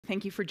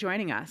Thank you for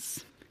joining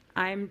us.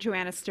 I'm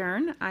Joanna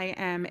Stern. I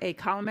am a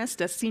columnist,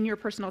 a senior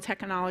personal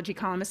technology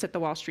columnist at the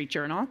Wall Street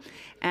Journal,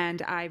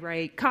 and I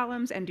write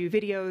columns and do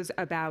videos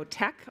about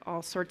tech,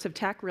 all sorts of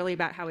tech, really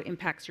about how it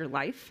impacts your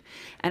life.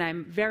 And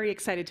I'm very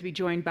excited to be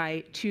joined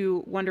by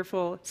two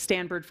wonderful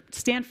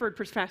Stanford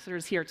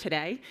professors here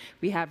today.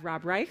 We have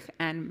Rob Reich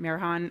and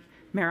Mehran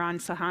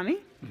Sahami.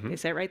 Did I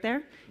say it right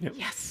there? Yep.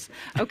 Yes.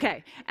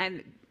 Okay.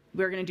 And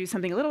we're going to do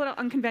something a little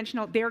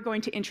unconventional. They're going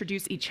to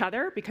introduce each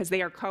other because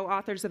they are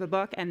co-authors of a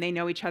book and they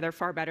know each other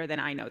far better than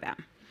I know them.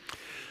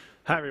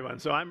 Hi, everyone.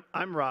 So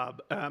I'm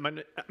Rob. I'm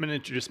going to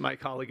introduce my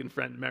colleague and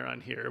friend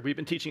Mehran here. We've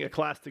been teaching a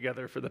class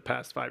together for the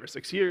past 5 or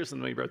 6 years,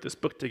 and we wrote this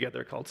book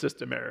together called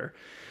System Error.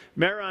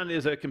 Mehran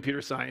is a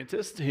computer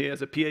scientist. He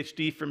has a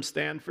PhD from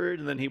Stanford,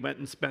 and then he went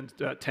and spent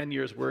 10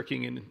 years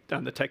working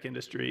on the tech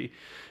industry.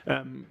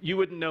 You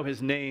wouldn't know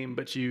his name,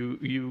 but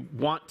you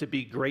want to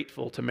be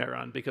grateful to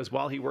Mehran because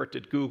while he worked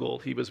at Google,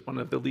 he was one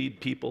of the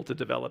lead people to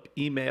develop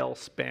email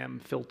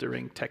spam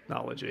filtering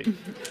technology.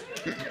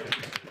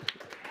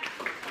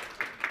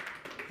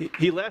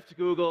 He left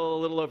Google a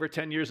little over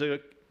 10 years ago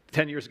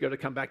to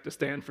come back to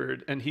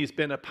Stanford, and he's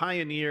been a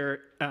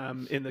pioneer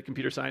in the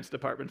computer science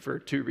department for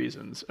 2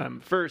 reasons.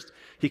 First,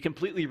 he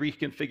completely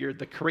reconfigured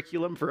the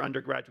curriculum for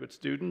undergraduate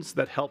students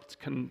that helped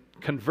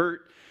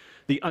convert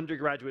the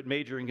undergraduate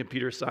major in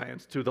computer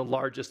science to the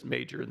largest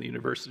major in the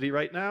university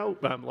right now,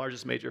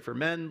 largest major for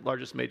men,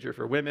 largest major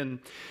for women.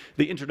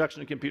 The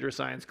Introduction to Computer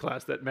Science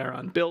class that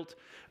Mehran built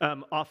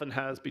often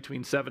has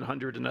between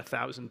 700 and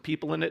 1,000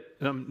 people in it,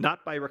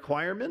 not by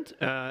requirement,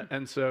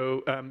 and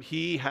so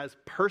he has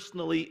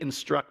personally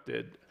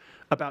instructed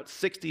about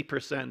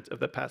 60% of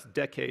the past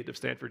decade of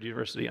Stanford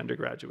University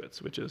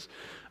undergraduates, which is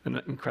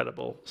an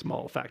incredible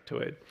small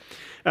factoid.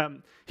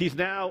 He's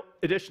now,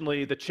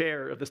 additionally, the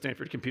chair of the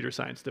Stanford Computer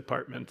Science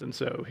Department, and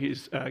so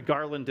he's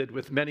garlanded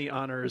with many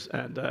honors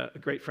and a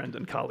great friend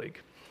and colleague.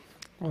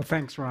 Well,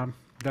 thanks, Rob.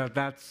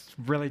 That's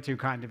really too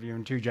kind of you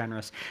and too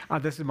generous.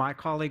 This is my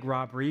colleague,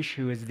 Rob Reich,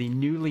 who is the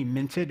newly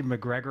minted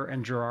McGregor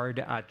and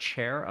Gerard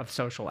Chair of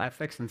Social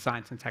Ethics in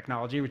Science and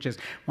Technology, which is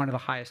one of the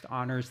highest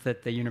honors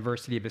that the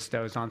university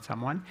bestows on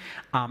someone.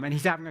 And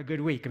he's having a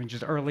good week. I mean,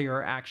 just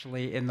earlier,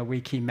 actually, in the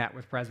week, he met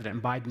with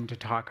President Biden to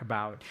talk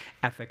about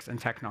ethics and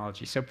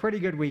technology. So pretty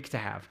good week to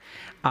have.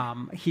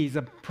 He's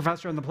a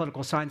professor in the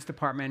political science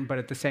department, but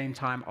at the same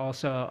time,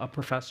 also a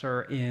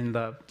professor in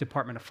the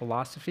Department of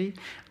Philosophy.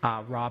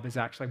 Rob is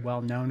actually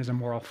well known as a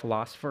moral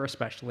philosopher,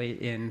 especially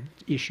in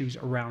issues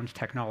around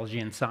technology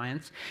and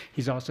science.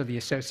 He's also the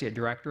associate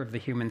director of the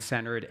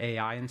Human-Centered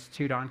AI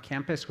Institute on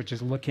campus, which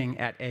is looking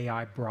at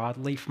AI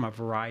broadly from a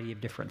variety of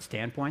different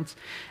standpoints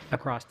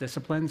across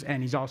disciplines.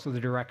 And he's also the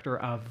director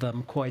of the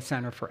McCoy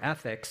Center for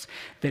Ethics,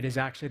 that is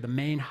actually the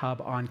main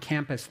hub on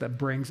campus that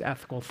brings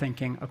ethical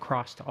thinking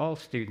across to all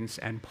students.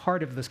 And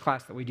part of this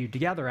class that we do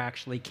together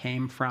actually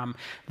came from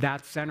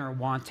that center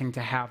wanting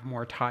to have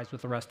more ties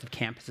with the rest of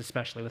campus,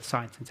 especially with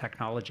science and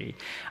technology.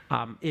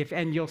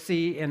 And you'll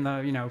see in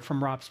the,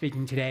 from Rob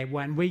speaking today,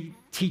 when we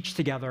teach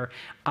together,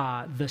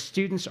 the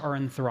students are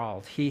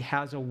enthralled. He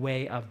has a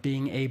way of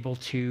being able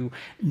to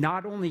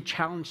not only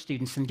challenge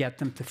students and get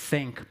them to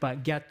think,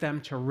 but get them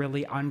to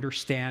really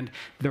understand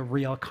the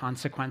real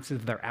consequences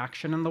of their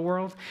action in the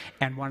world.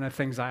 And one of the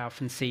things I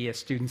often see is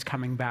students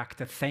coming back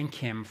to thank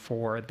him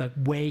for the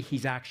way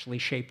he's actually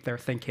shaped their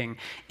thinking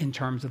in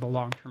terms of the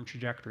long-term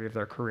trajectory of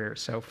their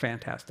careers. So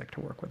fantastic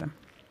to work with him.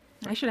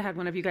 I should have had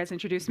one of you guys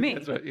introduce me.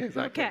 That's right,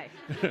 exactly.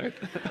 Okay.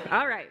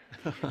 All right.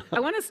 I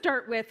want to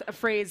start with a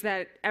phrase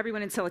that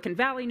everyone in Silicon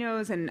Valley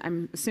knows, and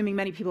I'm assuming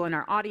many people in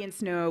our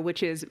audience know,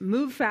 which is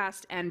move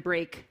fast and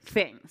break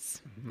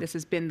things. Mm-hmm. This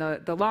has been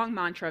the long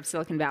mantra of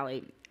Silicon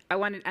Valley.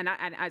 And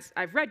as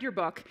I've read your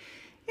book,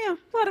 a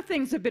lot of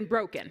things have been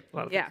broken. A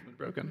lot of things have been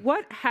broken.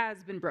 What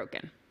has been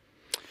broken?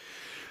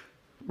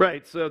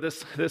 Right, so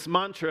this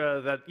mantra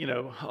that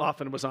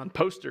often was on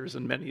posters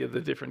in many of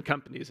the different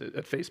companies at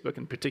Facebook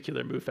in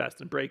particular, move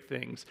fast and break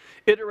things,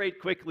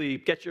 iterate quickly,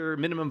 get your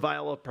minimum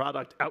viable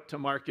product out to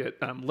market,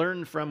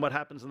 learn from what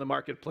happens in the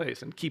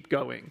marketplace and keep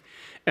going.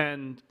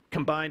 And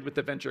combined with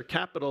the venture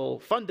capital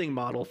funding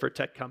model for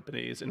tech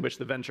companies in which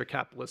the venture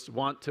capitalists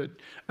want to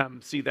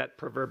see that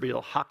proverbial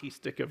hockey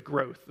stick of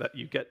growth that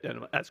you get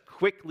as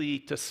quickly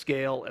to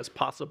scale as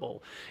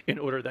possible in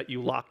order that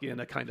you lock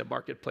in a kind of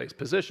marketplace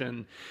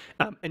position.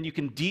 And you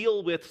can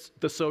deal with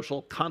the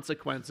social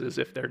consequences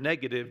if they're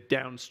negative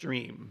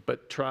downstream,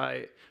 but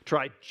try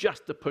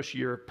just to push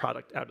your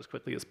product out as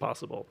quickly as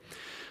possible.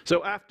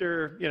 So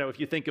after,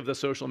 if you think of the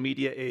social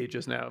media age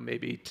as now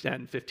maybe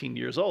 10, 15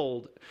 years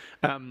old,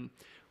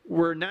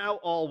 we're now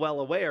all well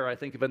aware, I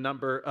think, of a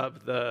number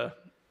of the,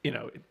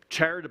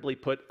 charitably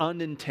put,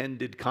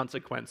 unintended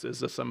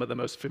consequences of some of the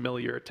most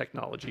familiar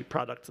technology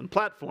products and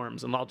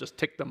platforms, and I'll just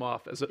tick them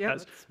off as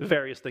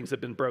various things have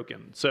been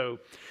broken. So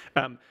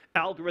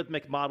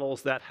algorithmic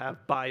models that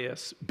have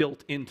bias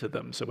built into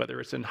them, so whether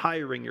it's in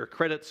hiring or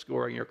credit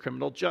scoring or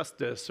criminal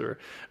justice or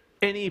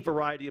any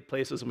variety of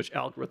places in which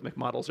algorithmic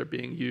models are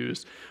being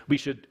used, we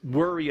should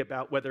worry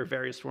about whether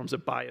various forms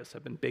of bias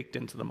have been baked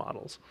into the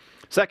models.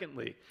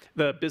 Secondly,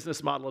 the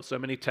business model of so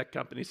many tech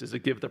companies is to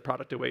give the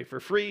product away for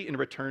free in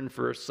return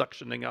for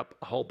suctioning up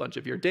a whole bunch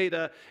of your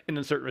data, and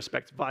in certain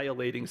respects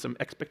violating some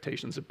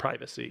expectations of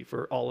privacy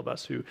for all of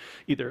us who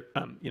either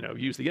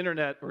use the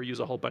internet or use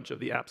a whole bunch of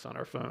the apps on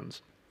our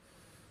phones.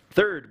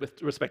 Third,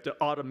 with respect to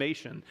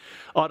automation,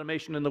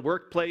 automation in the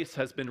workplace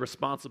has been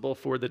responsible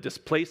for the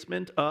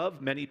displacement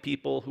of many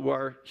people who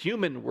are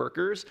human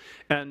workers,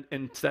 and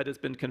instead has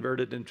been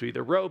converted into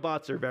either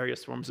robots or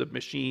various forms of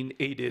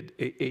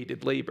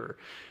machine-aided labor.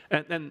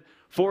 And then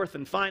fourth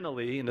and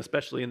finally, and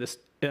especially in this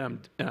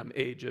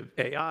age of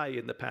AI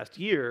in the past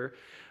year,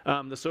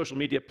 the social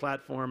media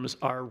platforms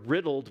are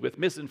riddled with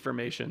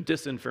misinformation,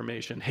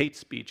 disinformation, hate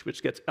speech,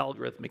 which gets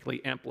algorithmically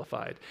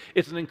amplified.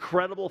 It's an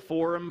incredible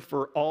forum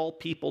for all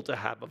people to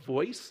have a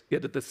voice,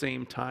 yet at the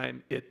same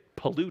time, it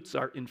pollutes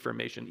our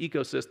information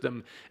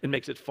ecosystem and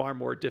makes it far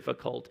more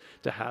difficult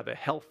to have a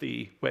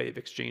healthy way of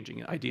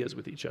exchanging ideas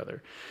with each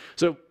other.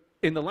 So,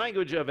 in the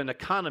language of an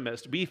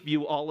economist, we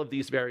view all of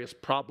these various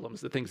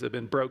problems, the things that have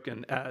been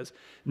broken, as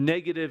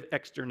negative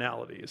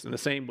externalities. In the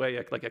same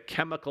way, like a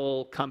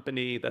chemical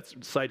company that's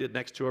sited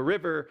next to a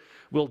river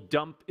will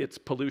dump its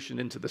pollution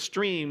into the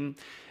stream.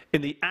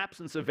 In the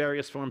absence of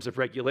various forms of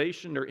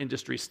regulation or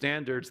industry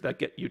standards that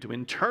get you to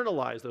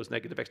internalize those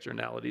negative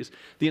externalities,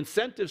 the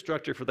incentive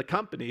structure for the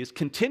companies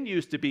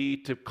continues to be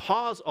to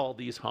cause all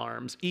these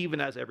harms,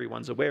 even as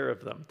everyone's aware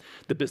of them.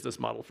 The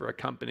business model for a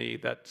company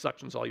that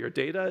suctions all your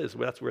data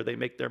that's where they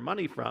make their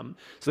money from,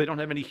 so they don't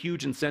have any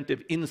huge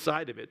incentive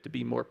inside of it to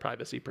be more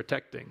privacy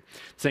protecting.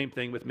 Same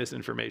thing with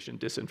misinformation,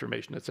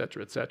 disinformation, et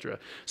cetera, et cetera.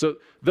 So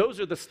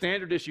those are the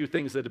standard issue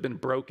things that have been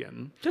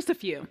broken. Just a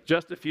few.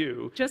 Just a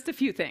few. Just a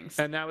few things.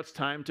 And now it's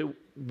time to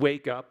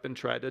wake up and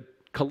try to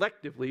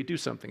collectively do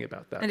something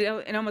about that. And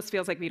it almost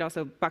feels like we'd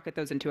also bucket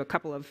those into a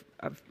couple of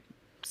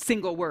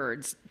single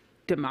words: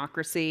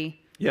 democracy,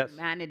 yes,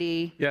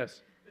 humanity.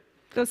 Yes.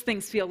 Those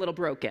things feel a little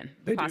broken,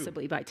 They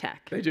possibly do. By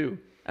tech. They do.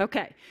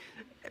 Okay.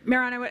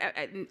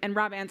 Mehran, and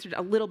Rob answered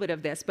a little bit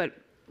of this, but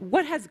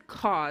what has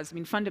caused,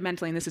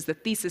 fundamentally, and this is the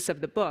thesis of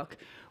the book,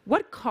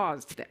 what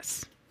caused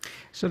this?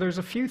 So there's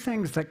a few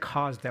things that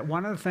caused that.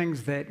 One of the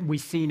things that we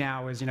see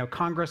now is,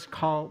 Congress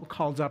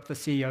calls up the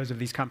CEOs of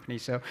these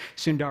companies. So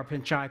Sundar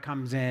Pichai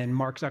comes in,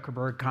 Mark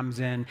Zuckerberg comes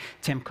in,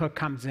 Tim Cook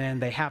comes in.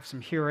 They have some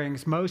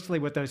hearings. Mostly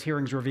what those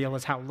hearings reveal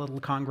is how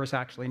little Congress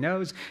actually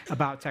knows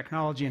about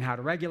technology and how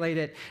to regulate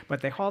it. But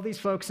they haul these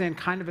folks in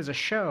kind of as a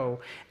show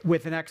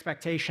with an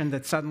expectation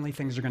that suddenly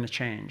things are going to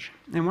change.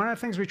 And one of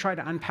the things we try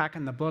to unpack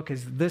in the book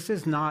is the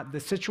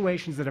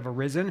situations that have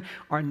arisen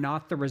are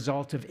not the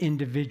result of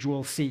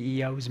individual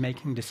CEOs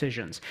making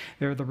decisions.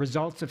 They're the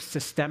results of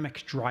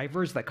systemic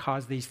drivers that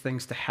cause these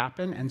things to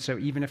happen. And so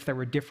even if there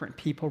were different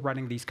people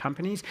running these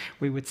companies,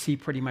 we would see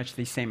pretty much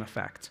the same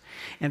effects.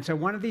 And so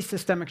one of these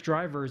systemic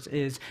drivers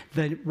is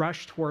the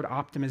rush toward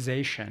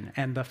optimization,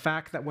 and the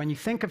fact that when you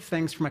think of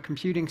things from a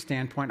computing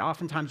standpoint,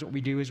 oftentimes what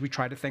we do is we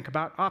try to think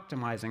about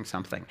optimizing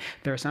something.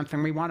 There's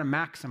something we want to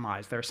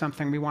maximize. There's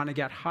something we want to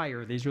get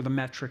higher. These are the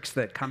metrics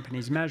that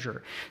companies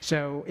measure.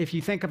 So if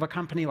you think of a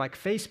company like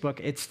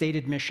Facebook, its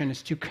stated mission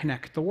is to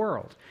connect the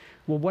world.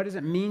 Well, what does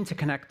it mean to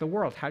connect the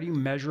world? How do you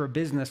measure a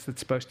business that's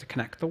supposed to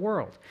connect the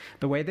world?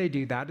 The way they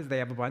do that is they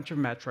have a bunch of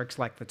metrics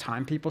like the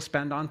time people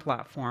spend on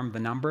platform, the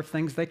number of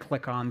things they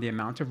click on, the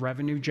amount of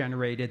revenue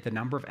generated, the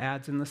number of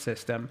ads in the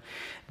system.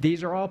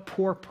 These are all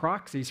poor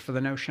proxies for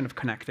the notion of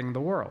connecting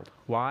the world.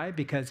 Why?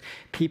 Because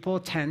people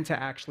tend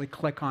to actually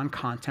click on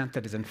content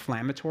that is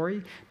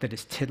inflammatory, that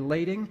is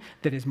titillating,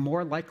 that is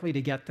more likely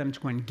to get them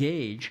to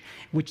engage,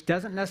 which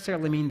doesn't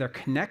necessarily mean they're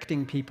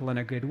connecting people in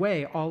a good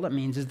way. All it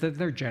means is that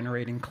they're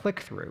generating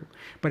click-through.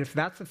 But if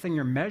that's the thing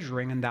you're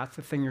measuring and that's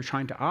the thing you're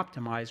trying to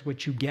optimize,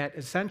 what you get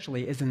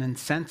essentially is an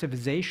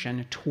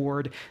incentivization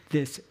toward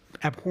this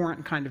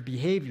abhorrent kind of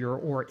behavior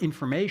or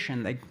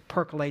information that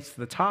percolates to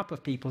the top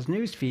of people's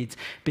news feeds,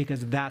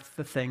 because that's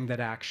the thing that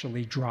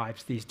actually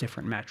drives these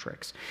different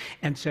metrics.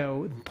 And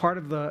so part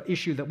of the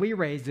issue that we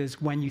raise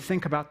is when you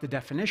think about the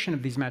definition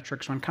of these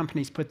metrics, when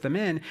companies put them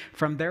in,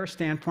 from their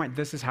standpoint,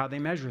 this is how they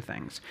measure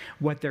things.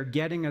 What they're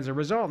getting as a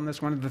result, and this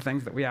is one of the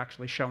things that we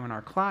actually show in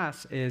our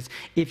class, is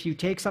if you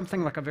take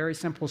something like a very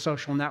simple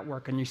social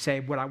network and you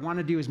say, what I want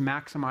to do is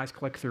maximize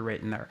click-through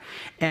rate in there.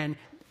 And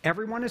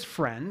everyone is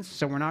friends,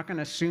 so we're not going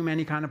to assume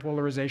any kind of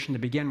polarization to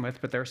begin with,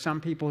 but there are some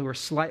people who are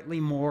slightly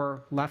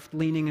more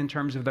left-leaning in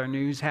terms of their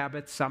news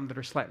habits, some that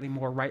are slightly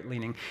more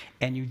right-leaning,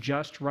 and you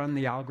just run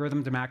the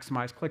algorithm to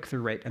maximize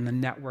click-through rate, and the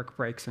network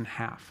breaks in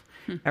half.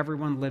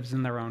 Everyone lives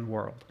in their own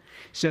world.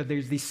 So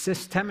there's these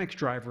systemic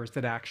drivers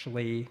that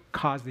actually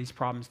cause these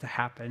problems to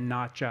happen,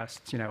 not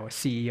just, a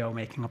CEO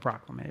making a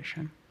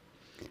proclamation.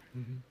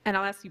 And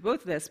I'll ask you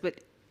both this,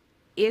 but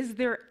is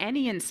there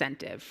any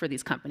incentive for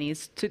these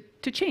companies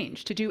to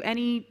change, to do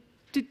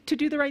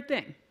the right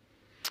thing?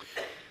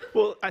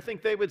 Well, I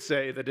think they would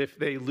say that if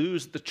they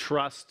lose the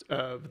trust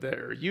of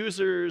their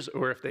users,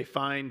 or if they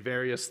find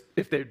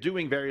if they're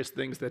doing various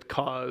things that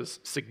cause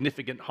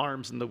significant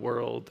harms in the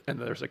world, and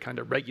there's a kind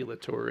of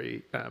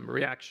regulatory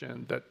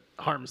reaction that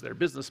harms their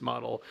business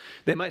model,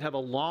 they might have a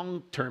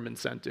long-term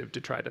incentive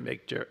to try to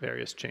make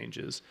various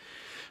changes.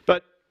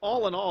 But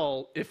all in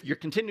all, if you're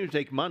continuing to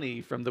take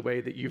money from the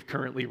way that you've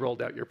currently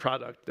rolled out your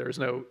product, there's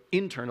no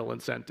internal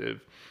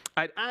incentive.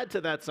 I'd add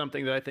to that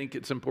something that I think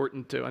it's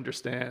important to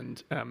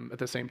understand at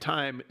the same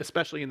time,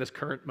 especially in this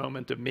current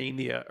moment of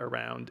mania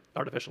around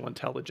artificial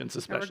intelligence,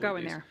 especially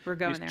We're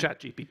going there.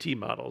 ChatGPT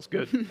models.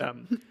 Good.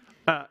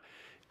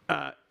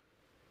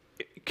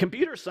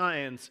 Computer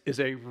science is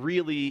a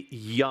really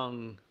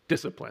young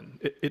discipline.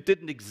 It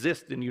didn't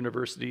exist in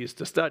universities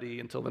to study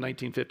until the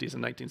 1950s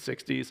and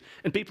 1960s,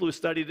 and people who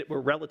studied it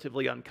were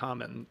relatively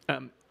uncommon.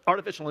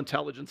 Artificial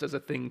intelligence as a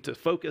thing to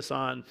focus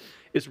on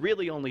is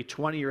really only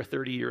 20 or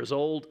 30 years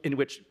old, in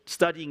which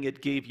studying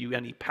it gave you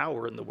any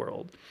power in the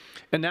world.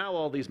 And now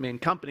all these main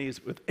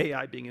companies, with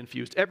AI being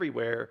infused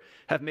everywhere,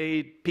 have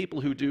made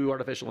people who do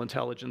artificial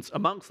intelligence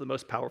amongst the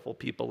most powerful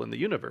people in the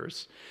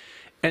universe.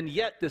 And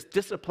yet this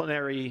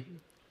disciplinary,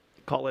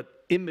 call it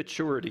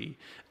immaturity,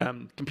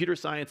 computer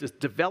science is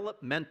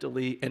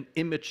developmentally an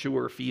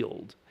immature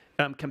field.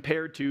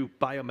 Compared to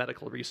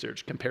biomedical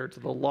research, compared to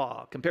the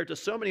law, compared to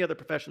so many other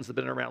professions that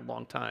have been around a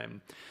long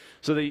time.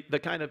 So the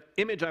kind of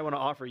image I want to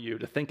offer you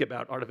to think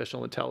about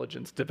artificial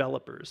intelligence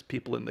developers,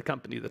 people in the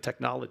company, the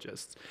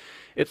technologists,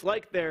 it's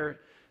like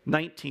they're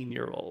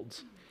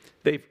 19-year-olds.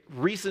 They've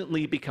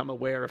recently become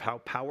aware of how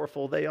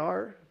powerful they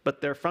are,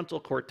 but their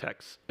frontal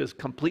cortex is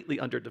completely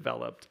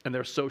underdeveloped, and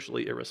they're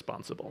socially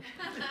irresponsible.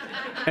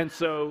 And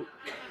so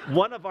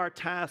one of our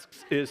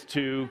tasks is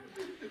to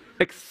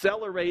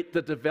accelerate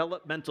the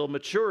developmental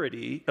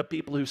maturity of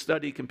people who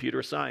study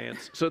computer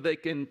science so they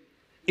can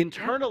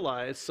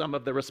internalize some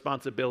of the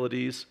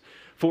responsibilities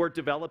for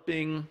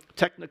developing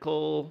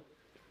technical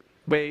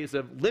ways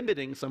of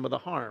limiting some of the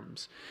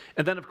harms.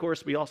 And then, of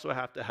course, we also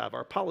have to have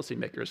our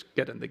policymakers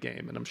get in the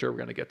game, and I'm sure we're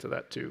going to get to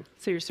that too.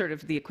 So you're sort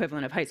of the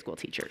equivalent of high school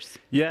teachers.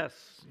 Yes.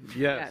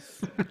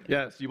 Yes.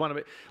 You want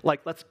to be,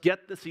 like, let's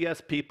get the CS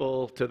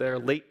people to their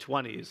late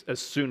 20s as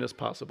soon as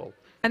possible.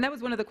 And that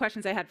was one of the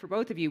questions I had for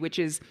both of you, which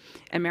is,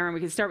 and Mehran, we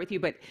can start with you,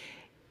 but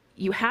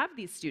you have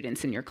these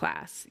students in your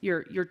class.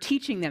 You're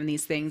teaching them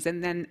these things,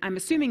 and then I'm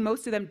assuming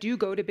most of them do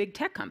go to big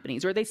tech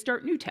companies, or they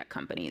start new tech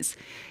companies.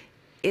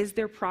 Is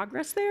there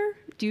progress there?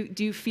 Do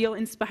you feel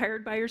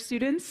inspired by your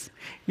students?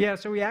 Yeah,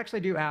 so we actually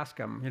do ask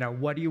them,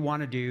 what do you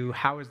want to do?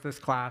 How is this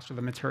class or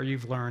the material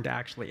you've learned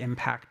actually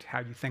impact how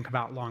you think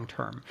about long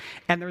term?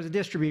 And there's a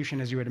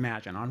distribution, as you would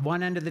imagine. On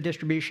one end of the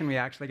distribution, we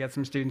actually get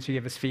some students who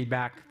give us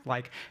feedback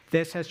like,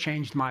 this has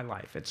changed my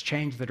life. It's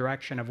changed the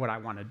direction of what I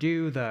want to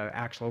do, the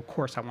actual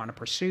course I want to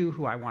pursue,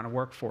 who I want to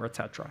work for,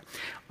 etc.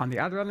 On the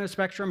other end of the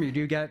spectrum, you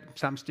do get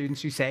some students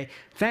who say,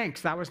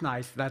 thanks, that was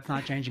nice. That's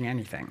not changing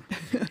anything.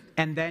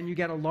 And then you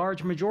get a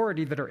large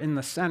majority that are in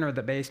the center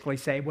that basically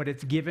say what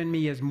it's given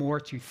me is more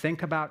to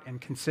think about and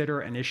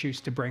consider and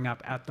issues to bring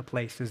up at the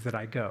places that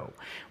I go,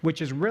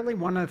 which is really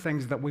one of the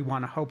things that we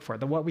want to hope for.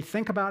 What we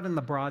think about in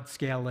the broad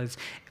scale is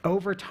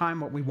over time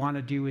what we want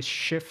to do is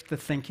shift the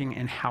thinking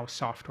in how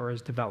software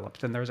is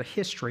developed. And there's a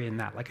history in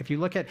that. Like if you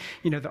look at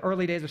the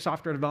early days of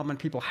software development,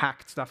 people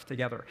hacked stuff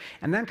together.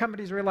 And then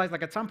companies realized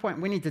like at some point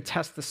we need to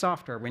test the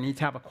software. We need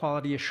to have a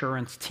quality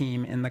assurance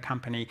team in the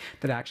company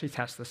that actually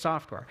tests the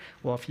software.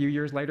 Well, a few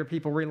years later,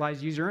 people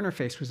realized user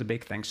interface was a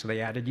big thing, so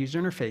they added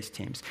user interface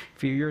teams. A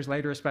few years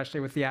later, especially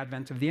with the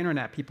advent of the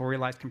internet, people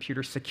realized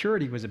computer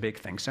security was a big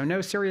thing. So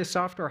no serious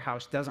software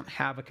house doesn't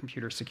have a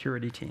computer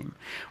security team.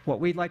 What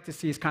we'd like to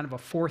see is kind of a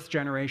fourth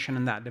generation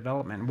in that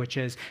development, which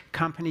is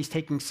companies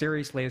taking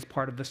seriously as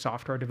part of the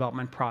software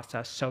development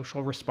process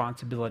social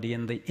responsibility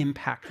and the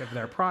impact of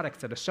their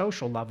products at a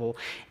social level,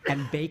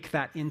 and bake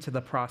that into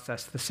the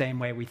process the same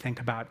way we think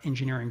about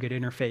engineering good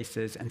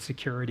interfaces and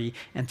security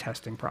and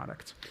testing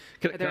products.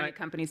 Are there any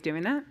companies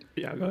doing that?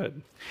 Yeah, go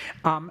ahead.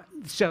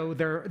 So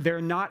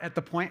they're not at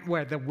the point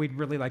where we'd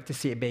really like to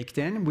see it baked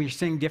in. We're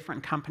seeing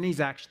different companies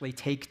actually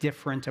take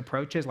different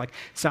approaches, like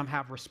some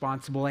have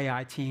responsible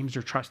AI teams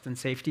or trust and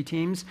safety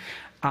teams.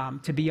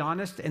 To be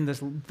honest, in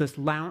this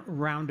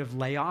round of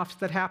layoffs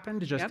that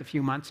happened just a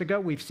few months ago,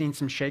 we've seen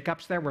some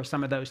shakeups there where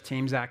some of those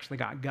teams actually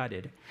got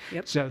gutted.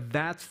 Yep. So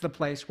that's the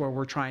place where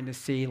we're trying to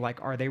see,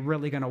 like, are they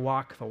really going to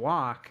walk the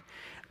walk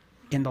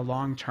in the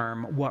long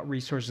term? What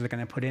resources they're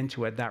going to put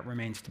into it, that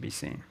remains to be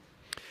seen.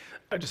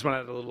 I just want to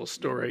add a little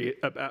story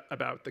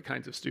about the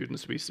kinds of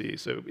students we see.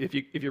 So if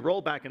you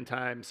roll back in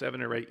time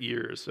 7 or 8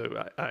 years,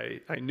 so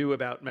I knew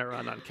about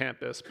Mehran on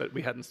campus, but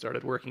we hadn't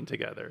started working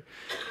together.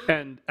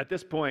 And at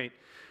this point,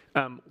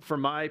 for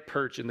my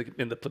perch in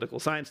the political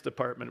science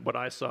department, what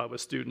I saw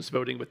was students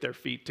voting with their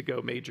feet to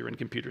go major in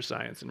computer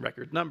science in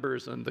record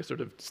numbers, and the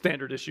sort of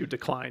standard issue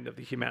decline of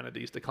the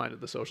humanities, decline of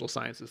the social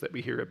sciences that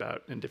we hear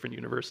about in different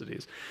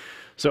universities.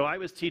 So I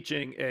was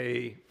teaching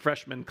a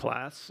freshman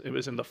class. It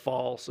was in the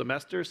fall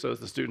semester, so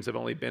the students have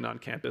only been on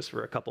campus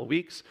for a couple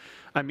weeks.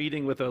 I'm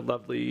meeting with a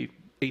lovely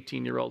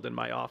 18-year-old in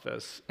my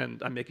office,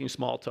 and I'm making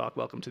small talk,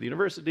 welcome to the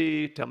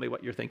university, tell me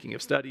what you're thinking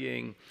of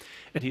studying.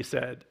 And he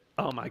said,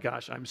 oh my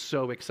gosh, I'm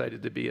so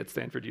excited to be at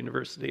Stanford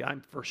University.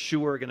 I'm for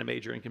sure going to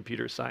major in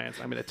computer science.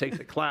 I'm going to take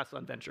the class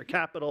on venture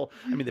capital.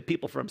 I mean, the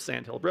people from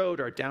Sand Hill Road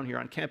are down here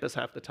on campus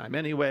half the time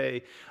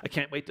anyway. I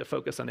can't wait to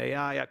focus on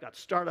AI. I've got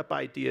startup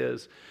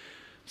ideas.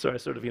 So I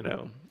sort of,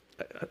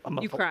 I'm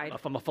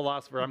a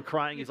philosopher. I'm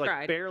crying. He's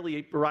like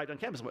barely arrived on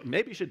campus.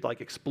 Maybe you should like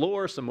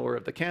explore some more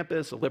of the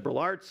campus, a liberal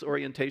arts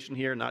orientation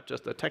here, not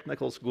just a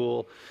technical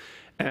school.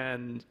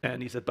 And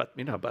he said, but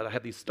I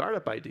have these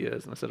startup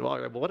ideas. And I said, well, all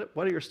right, well,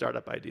 what are your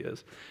startup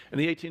ideas? And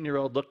the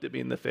 18-year-old looked at me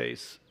in the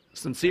face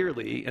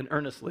sincerely and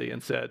earnestly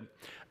and said,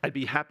 I'd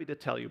be happy to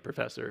tell you,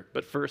 Professor,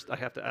 but first I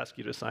have to ask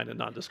you to sign a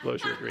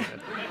non-disclosure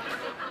agreement.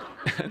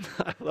 And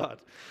I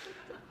thought,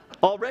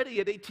 already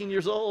at 18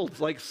 years old,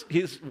 like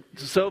he's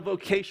so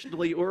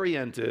vocationally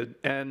oriented,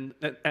 and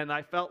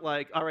I felt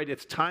like, all right,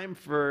 it's time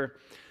for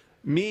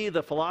me,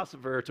 the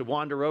philosopher, to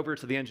wander over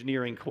to the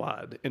engineering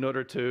quad in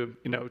order to,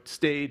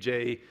 stage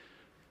a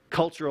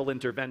cultural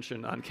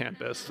intervention on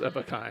campus of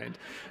a kind.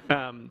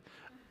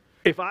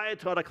 If I had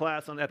taught a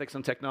class on ethics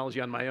and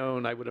technology on my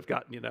own, I would have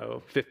gotten,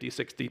 50,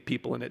 60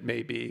 people in it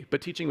maybe.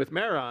 But teaching with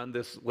Mehran,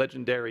 this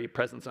legendary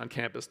presence on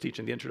campus,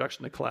 teaching the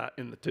introduction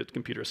to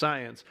computer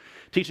science,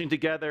 teaching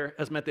together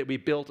has meant that we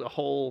built a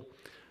whole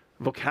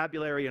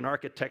vocabulary and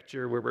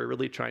architecture where we're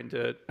really trying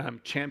to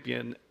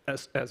champion,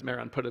 as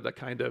Mehran put it, a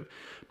kind of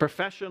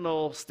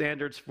professional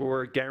standards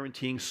for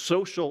guaranteeing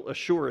social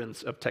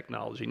assurance of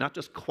technology, not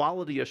just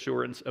quality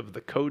assurance of the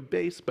code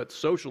base, but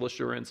social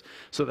assurance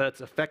so that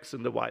its effects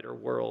in the wider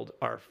world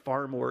are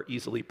far more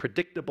easily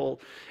predictable.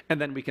 And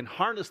then we can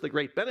harness the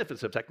great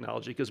benefits of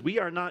technology because we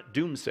are not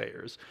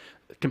doomsayers.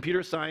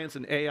 Computer science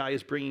and AI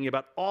is bringing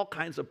about all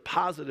kinds of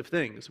positive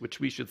things, which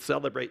we should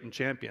celebrate and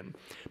champion.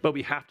 But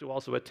we have to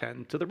also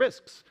attend to the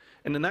risks.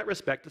 And in that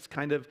respect, it's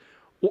kind of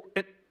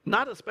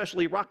not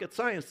especially rocket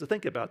science to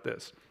think about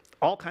this.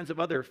 All kinds of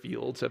other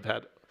fields have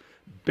had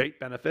great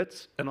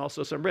benefits and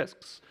also some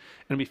risks.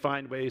 And we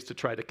find ways to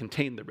try to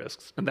contain the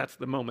risks. And that's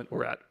the moment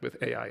we're at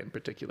with AI in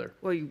particular.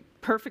 Well,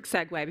 perfect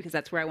segue, because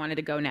that's where I wanted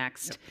to go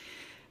next. Yep.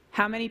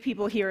 How many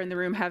people here in the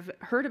room have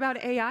heard about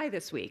AI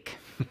this week?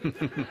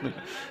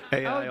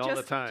 AI all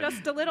the time.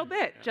 Just a little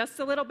bit, just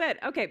a little bit.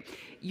 Okay,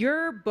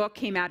 your book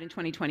came out in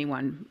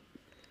 2021.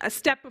 A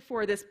step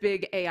before this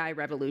big AI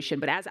revolution,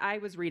 but as I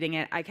was reading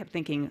it, I kept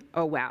thinking,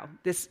 oh wow,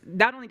 this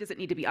not only does it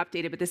need to be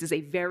updated, but this is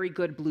a very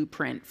good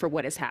blueprint for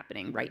what is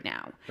happening right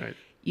now. Right.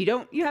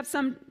 You have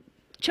some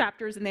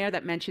chapters in there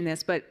that mention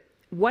this, but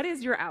what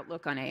is your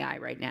outlook on AI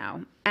right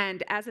now?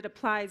 And as it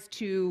applies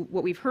to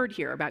what we've heard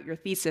here about your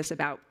thesis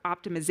about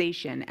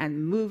optimization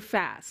and move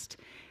fast,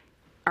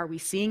 are we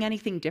seeing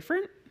anything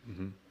different?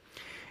 Mm-hmm.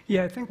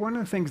 Yeah, I think one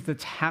of the things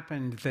that's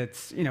happened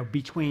that's,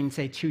 between,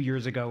 say, 2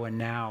 years ago and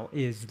now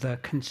is the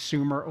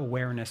consumer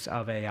awareness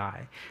of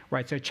AI,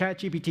 right? So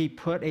ChatGPT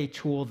put a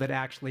tool that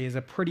actually is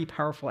a pretty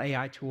powerful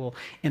AI tool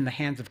in the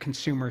hands of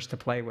consumers to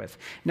play with.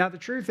 Now, the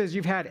truth is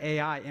you've had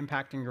AI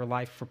impacting your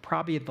life for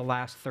probably the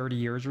last 30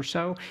 years or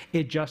so.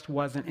 It just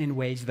wasn't in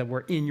ways that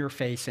were in your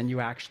face and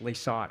you actually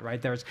saw it,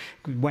 right?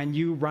 When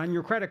you run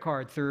your credit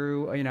card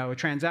through, a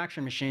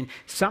transaction machine,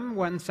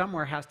 someone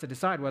somewhere has to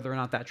decide whether or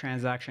not that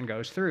transaction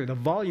goes through. The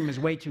volume is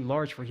way too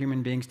large for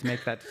human beings to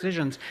make that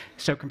decision,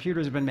 so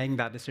computers have been making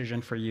that decision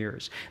for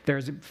years.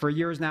 For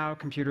years now,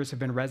 computers have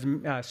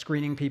been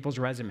screening people's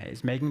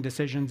resumes, making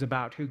decisions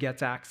about who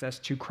gets access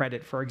to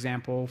credit, for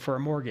example, for a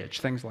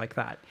mortgage, things like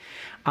that.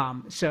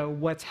 So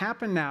what's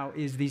happened now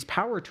is these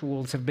power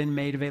tools have been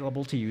made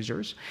available to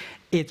users.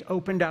 It's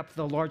opened up,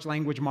 the large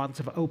language models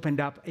have opened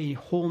up a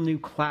whole new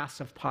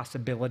class of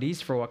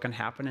possibilities for what can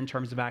happen in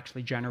terms of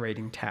actually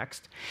generating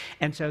text.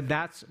 And so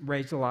that's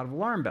raised a lot of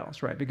alarm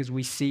bells, right? Because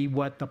we see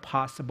what the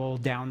possible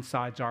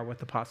downsides are, what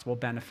the possible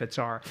benefits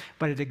are,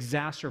 but it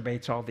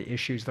exacerbates all the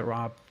issues that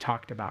Rob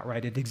talked about,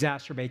 right? It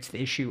exacerbates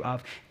the issue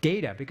of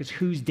data, because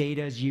whose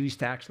data is used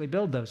to actually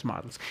build those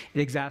models?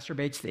 It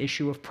exacerbates the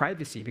issue of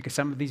privacy, because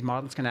some of these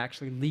models can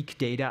actually leak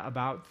data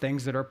about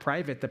things that are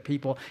private that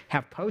people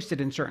have posted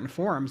in certain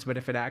forums, but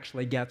if it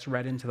actually gets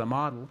read into the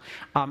model.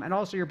 And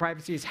also your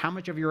privacy is how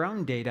much of your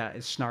own data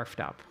is snarfed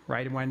up,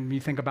 right? And when you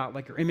think about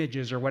like your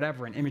images or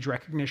whatever, and image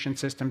recognition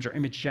systems or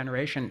image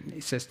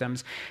generation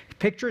systems,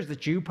 pictures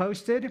that you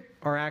posted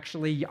are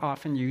actually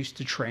often used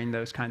to train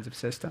those kinds of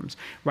systems,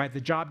 right?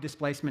 The job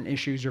displacement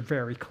issues are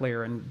very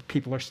clear, and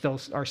people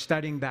are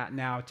studying that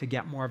now to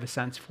get more of a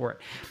sense for it.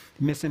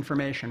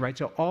 Misinformation, right?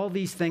 So all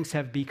these things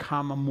have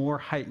become more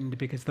heightened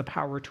because the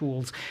power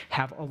tools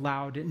have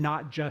allowed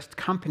not just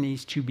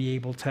companies to be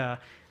able to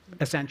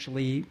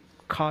essentially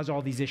cause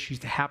all these issues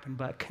to happen,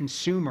 but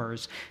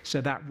consumers, so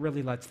that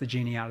really lets the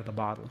genie out of the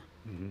bottle.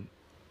 Mm-hmm.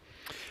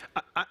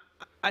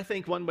 I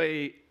think one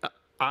way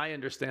I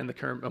understand the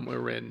current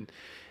moment we're in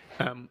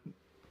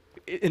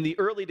the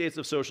early days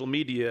of social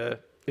media,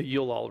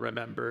 you'll all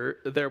remember,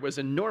 there was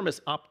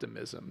enormous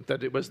optimism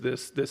that it was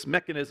this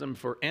mechanism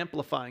for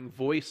amplifying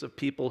voice of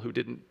people who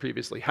didn't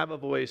previously have a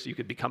voice. You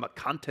could become a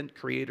content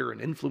creator, an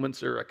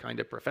influencer, a kind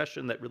of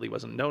profession that really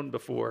wasn't known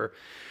before.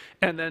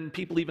 And then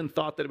people even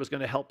thought that it was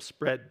going to help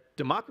spread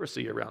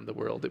democracy around the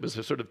world. It was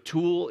a sort of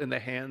tool in the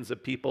hands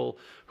of people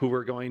who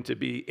were going to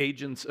be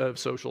agents of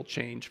social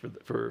change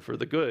for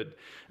the good,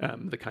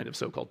 the kind of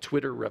so-called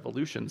Twitter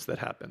revolutions that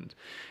happened.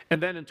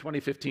 And then in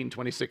 2015,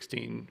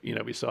 2016,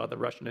 we saw the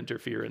Russian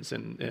interference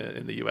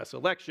in the US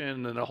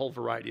election and a whole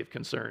variety of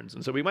concerns.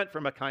 And so we went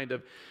from a kind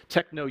of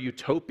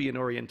techno-utopian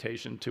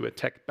orientation to a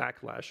tech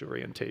backlash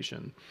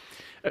orientation.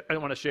 I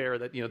want to share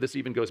that this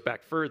even goes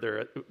back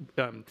further.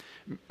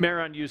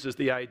 Mehran uses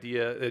the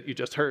idea that you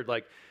just heard,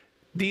 like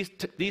these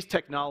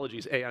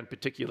technologies, AI in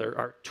particular,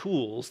 are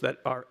tools that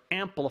are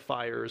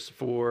amplifiers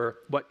for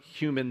what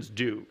humans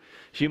do.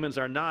 Humans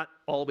are not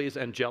always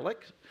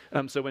angelic.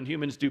 So when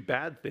humans do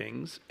bad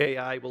things,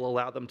 AI will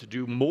allow them to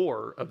do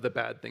more of the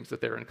bad things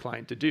that they're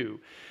inclined to do.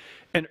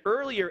 An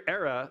earlier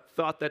era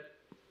thought that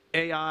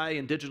AI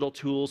and digital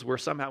tools were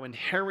somehow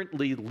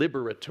inherently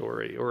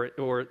liberatory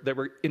or they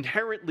were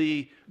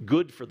inherently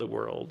good for the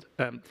world.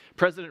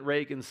 President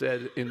Reagan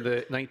said in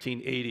the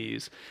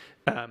 1980s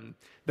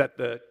that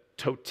the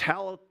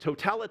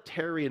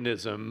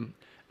totalitarianism,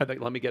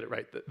 let me get it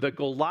right, the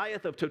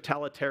Goliath of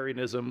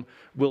totalitarianism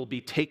will be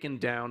taken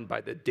down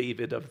by the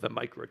David of the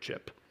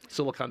microchip.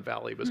 Silicon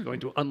Valley was going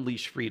to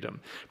unleash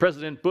freedom.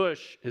 President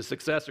Bush, his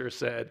successor,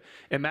 said,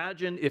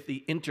 imagine if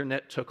the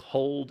internet took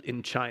hold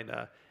in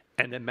China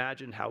and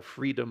imagine how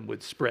freedom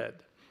would spread.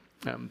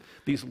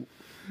 These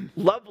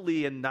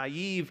lovely and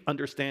naive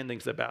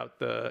understandings about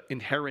the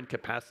inherent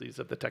capacities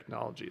of the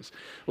technologies.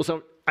 Well,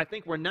 so I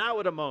think we're now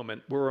at a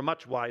moment where we're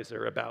much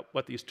wiser about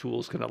what these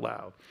tools can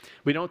allow.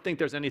 We don't think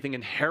there's anything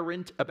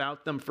inherent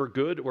about them for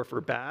good or for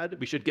bad.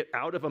 We should get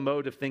out of a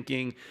mode of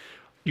thinking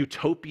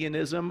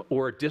utopianism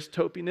or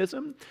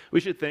dystopianism. We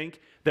should think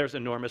there's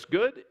enormous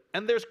good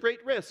and there's great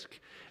risk.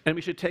 And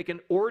we should take an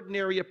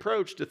ordinary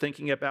approach to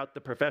thinking about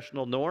the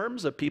professional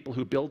norms of people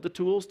who build the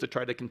tools to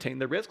try to contain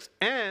the risks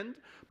and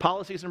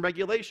policies and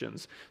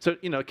regulations. So,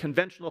 a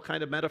conventional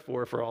kind of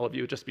metaphor for all of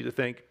you would just be to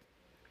think,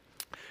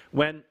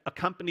 when a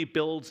company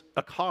builds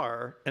a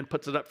car and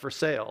puts it up for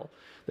sale,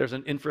 there's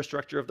an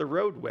infrastructure of the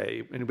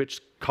roadway in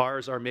which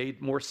cars are made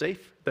more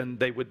safe than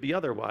they would be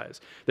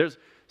otherwise. There's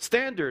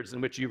standards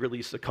in which you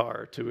release a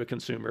car to a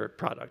consumer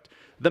product.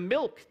 The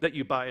milk that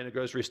you buy in a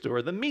grocery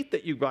store, the meat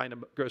that you buy in a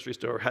grocery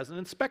store has an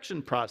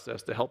inspection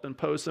process to help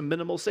impose some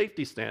minimal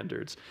safety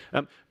standards.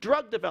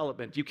 Drug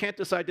development, you can't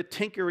decide to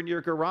tinker in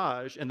your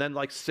garage and then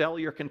sell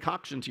your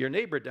concoction to your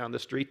neighbor down the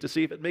street to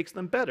see if it makes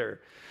them better.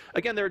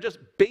 Again, there are just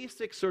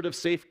basic sort of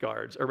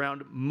safeguards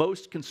around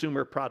most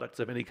consumer products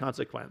of any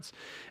consequence.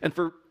 And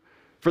for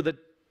the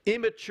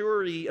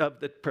immaturity of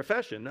the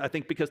profession, I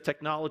think because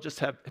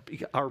technologists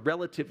are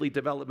relatively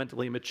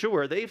developmentally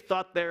mature, they've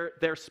thought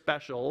they're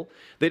special.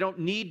 They don't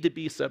need to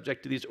be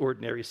subject to these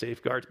ordinary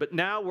safeguards. But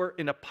now we're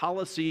in a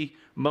policy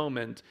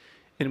moment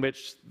in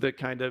which the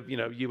kind of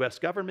US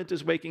government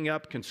is waking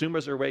up,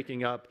 consumers are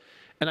waking up,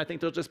 and I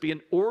think there'll just be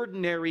an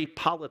ordinary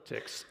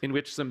politics in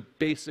which some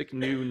basic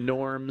new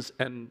norms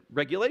and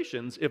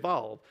regulations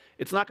evolve.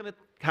 It's not going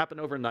to happen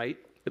overnight.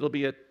 It'll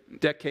be a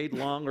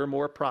decade-long or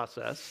more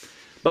process.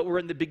 But we're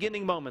in the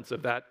beginning moments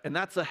of that, and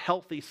that's a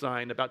healthy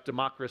sign about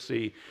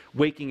democracy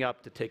waking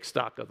up to take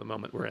stock of the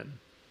moment we're in.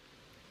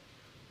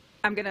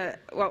 I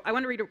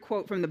want to read a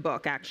quote from the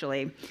book,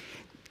 actually,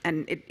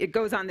 and it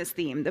goes on this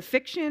theme. The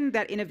fiction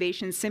that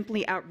innovation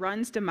simply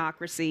outruns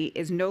democracy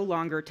is no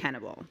longer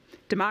tenable.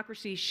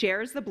 Democracy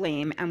shares the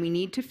blame, and we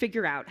need to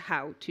figure out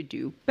how to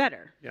do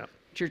better. Yeah.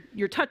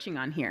 You're touching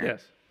on here.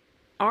 Yes.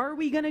 Are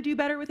we going to do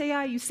better with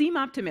AI? You seem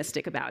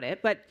optimistic about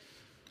it, but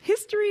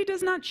history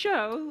does not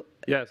show.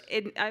 Yes.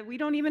 We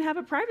don't even have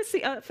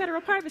a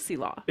federal privacy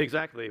law.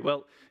 Exactly.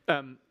 Well,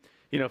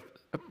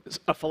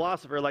 a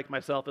philosopher like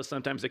myself is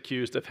sometimes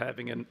accused of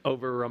having an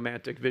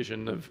over-romantic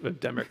vision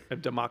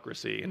of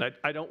democracy, and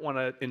I don't want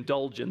to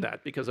indulge in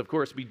that because, of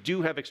course, we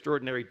do have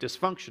extraordinary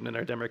dysfunction in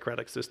our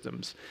democratic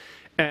systems.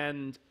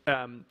 And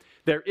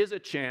there is a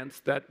chance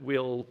that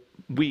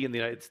we in the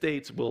United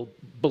States will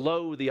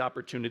blow the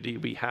opportunity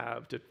we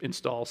have to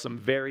install some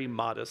very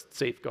modest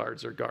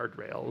safeguards or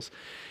guardrails.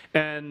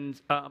 And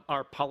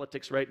our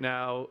politics right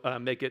now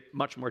make it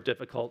much more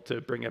difficult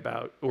to bring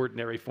about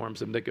ordinary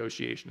forms of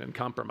negotiation and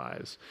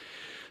compromise.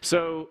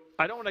 So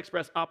I don't want to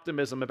express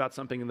optimism about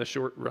something in the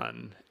short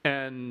run.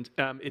 And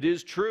it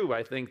is true,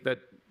 I think, that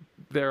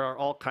there are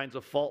all kinds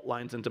of fault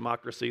lines in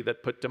democracy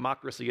that put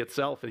democracy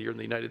itself here in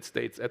the United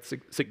States at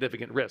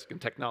significant risk,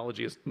 and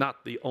technology is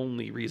not the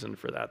only reason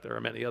for that. There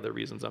are many other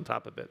reasons on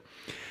top of it.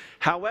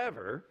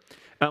 However,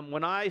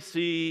 when I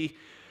see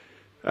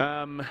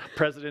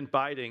President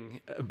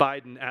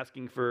Biden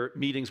asking for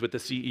meetings with the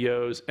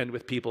CEOs and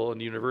with people in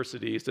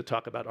universities to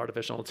talk about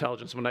artificial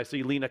intelligence. When I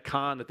see Lena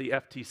Khan at the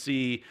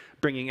FTC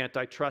bringing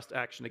antitrust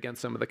action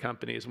against some of the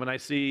companies. When I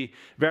see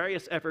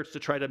various efforts to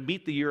try to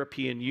meet the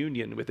European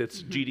Union with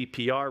its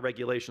GDPR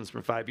regulations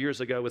from 5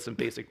 years ago with some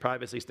basic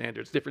privacy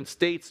standards. Different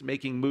states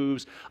making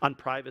moves on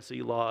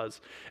privacy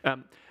laws.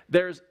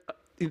 There's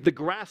the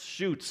grass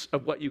shoots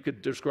of what you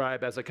could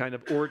describe as a kind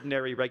of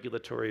ordinary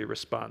regulatory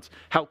response.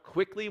 How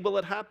quickly will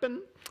it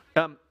happen?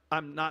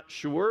 I'm not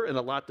sure, and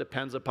a lot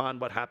depends upon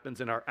what happens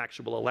in our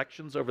actual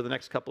elections over the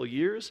next couple of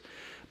years.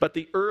 But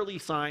the early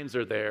signs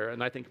are there,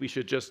 and I think we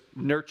should just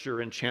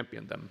nurture and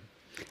champion them.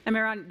 And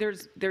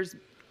Mehran,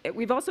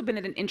 we've also been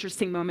at an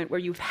interesting moment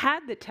where you've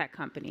had the tech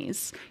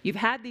companies, you've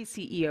had these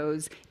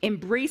CEOs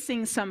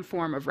embracing some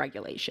form of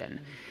regulation.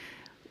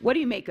 What do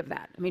you make of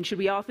that? I mean, should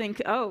we all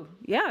think, oh,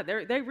 yeah,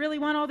 they really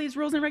want all these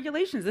rules and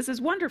regulations. This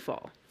is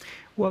wonderful.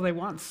 Well, they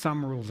want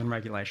some rules and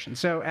regulations.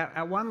 So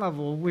at one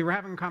level, we were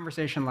having a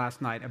conversation last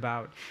night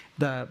about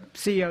the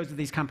CEOs of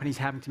these companies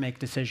having to make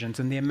decisions,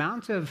 and the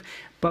amount of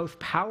both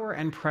power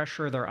and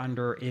pressure they're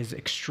under is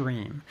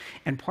extreme.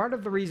 And part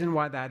of the reason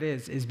why that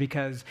is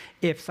because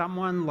if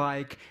someone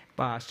like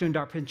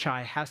Sundar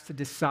Pichai has to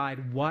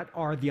decide what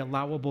are the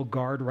allowable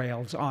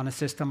guardrails on a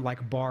system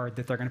like BARD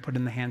that they're going to put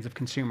in the hands of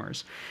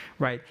consumers,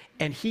 right?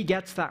 And he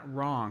gets that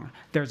wrong.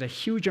 There's a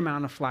huge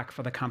amount of flack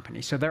for the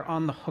company. So they're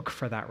on the hook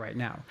for that right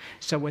now.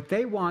 So what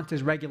they want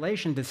is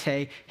regulation to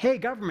say, hey,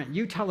 government,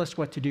 you tell us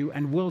what to do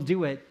and we'll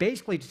do it,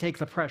 basically to take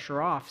the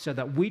pressure off so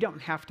that we don't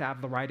have to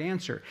have the right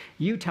answer.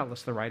 You tell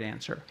us the right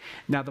answer.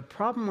 Now, the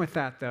problem with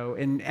that, though,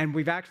 and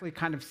we've actually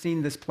kind of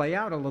seen this play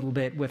out a little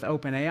bit with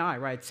OpenAI,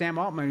 right? Sam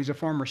Altman, who's a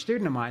former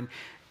student of mine,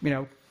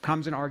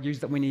 comes and argues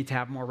that we need to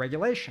have more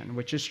regulation,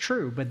 which is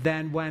true. But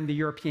then when the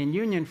European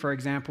Union, for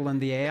example, in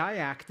the AI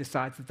Act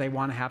decides that they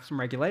want to have some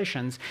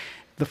regulations,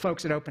 the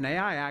folks at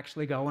OpenAI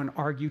actually go and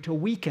argue to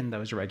weaken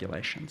those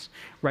regulations,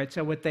 right?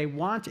 So what they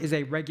want is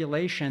a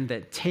regulation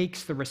that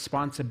takes the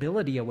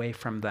responsibility away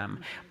from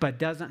them, but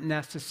doesn't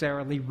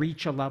necessarily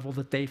reach a level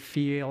that they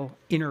feel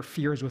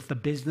interferes with the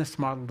business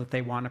model that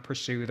they want to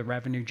pursue, the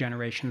revenue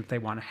generation that they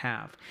want to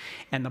have.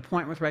 And the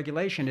point with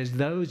regulation is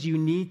those you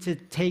need to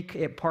take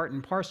it part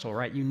and parcel,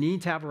 right? You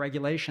need to have a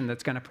regulation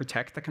that's going to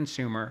protect the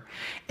consumer,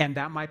 and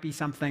that might be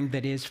something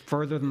that is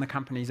further than the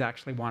companies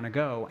actually want to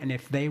go. And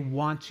if they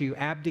want to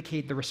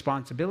abdicate the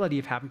responsibility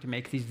of having to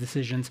make these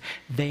decisions,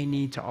 they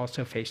need to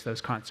also face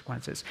those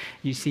consequences.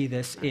 You see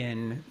this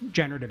in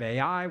generative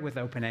AI with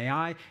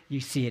OpenAI. You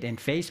see it in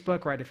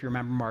Facebook, right? If you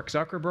remember, Mark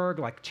Zuckerberg,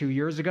 like 2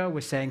 years ago,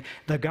 was saying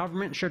the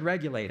government should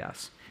regulate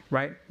us,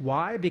 right?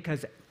 Why?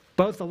 Because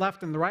both the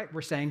left and the right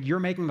were saying you're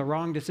making the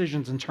wrong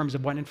decisions in terms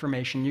of what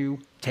information you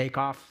take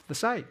off the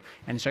site.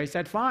 And so he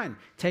said, fine,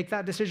 take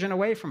that decision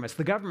away from us.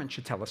 The government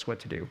should tell us what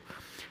to do.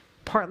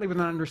 Partly with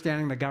an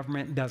understanding the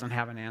government doesn't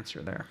have an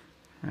answer there.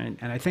 Right?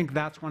 And I think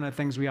that's one of the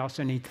things we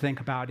also need to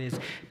think about is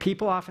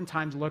people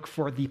oftentimes look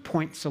for the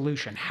point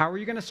solution. How are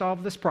you going to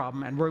solve this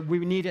problem? And we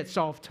need it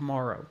solved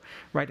tomorrow,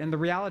 right? And the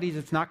reality is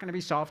it's not going to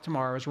be solved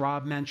tomorrow. As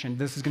Rob mentioned,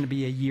 this is going to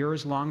be a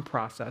years-long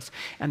process.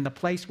 And the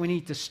place we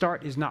need to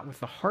start is not with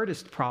the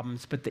hardest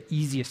problems, but the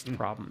easiest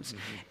problems.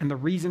 And the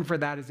reason for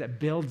that is it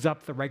builds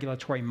up the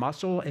regulatory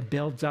muscle. It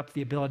builds up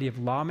the ability of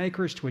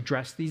lawmakers to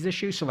address these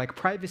issues. So like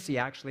privacy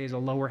actually is a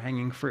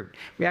lower-hanging fruit.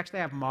 We actually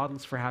have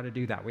models for how to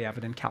do that. We have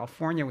it in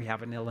California. We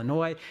have it in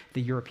Illinois. The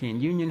European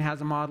Union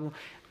has a model.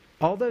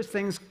 All those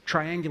things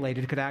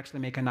triangulated could actually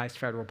make a nice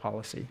federal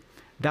policy.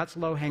 That's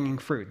low-hanging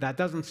fruit. That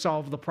doesn't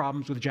solve the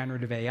problems with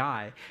generative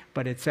AI,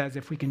 but it says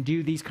if we can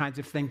do these kinds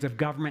of things, if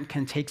government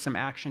can take some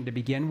action to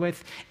begin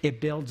with, it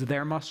builds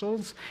their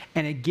muscles,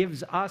 and it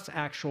gives us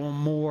actual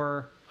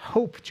more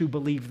hope to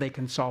believe they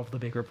can solve the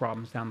bigger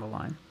problems down the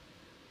line.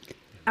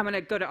 I'm going to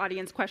go to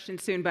audience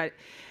questions soon, but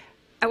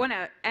I want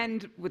to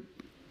end with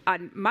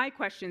on my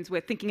questions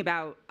with thinking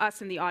about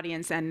us in the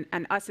audience and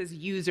us as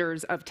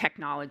users of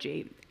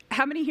technology.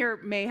 How many here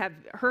may have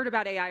heard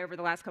about AI over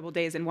the last couple of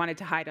days and wanted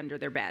to hide under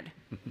their bed?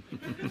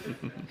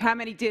 How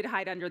many did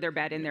hide under their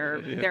bed in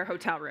their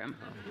hotel room?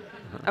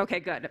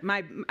 Okay, good.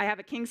 I have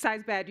a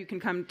king-size bed. You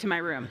can come to my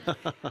room.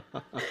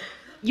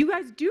 You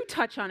guys do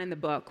touch on in the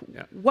book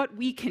what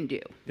we can do,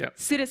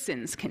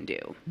 citizens can do.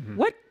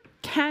 What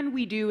can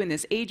we do in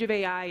this age of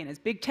AI and as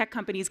big tech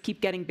companies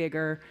keep getting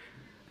bigger?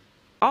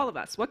 All of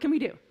us, what can we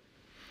do?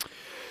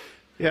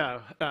 Yeah,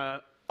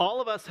 all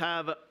of us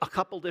have a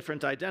couple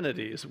different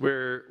identities.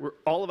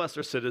 All of us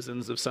are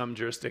citizens of some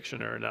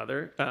jurisdiction or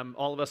another.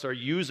 All of us are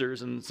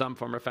users in some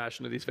form or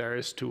fashion of these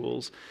various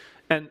tools.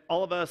 And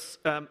all of us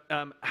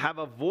have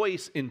a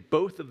voice in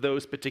both of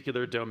those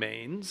particular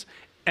domains.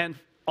 And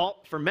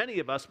for many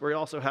of us, we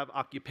also have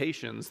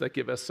occupations that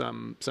give us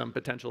some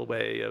potential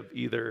way of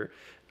either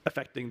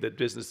affecting the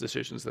business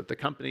decisions that the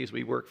companies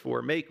we work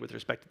for make with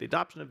respect to the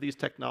adoption of these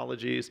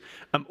technologies,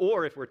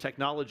 or if we're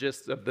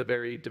technologists of the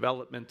very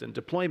development and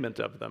deployment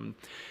of them.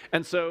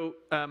 And so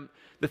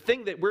the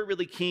thing that we're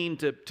really keen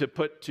to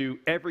put to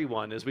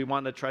everyone is we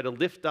want to try to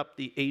lift up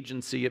the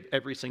agency of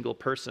every single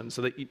person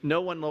so that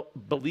no one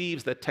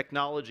believes that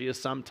technology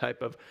is some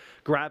type of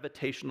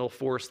gravitational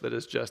force that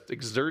is just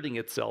exerting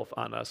itself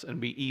on us, and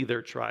we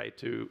either try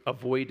to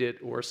avoid it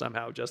or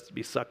somehow just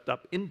be sucked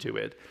up into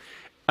it.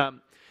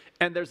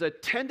 And there's a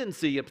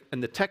tendency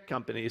in the tech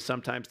companies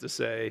sometimes to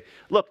say,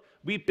 look,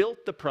 we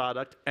built the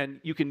product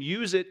and you can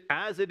use it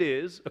as it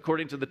is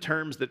according to the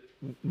terms that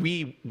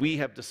we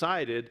have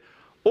decided,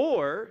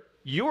 or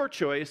your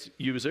choice,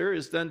 user,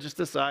 is then just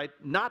decide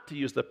not to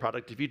use the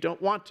product if you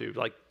don't want to.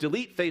 Like,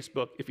 delete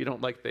Facebook if you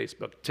don't like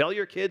Facebook. Tell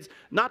your kids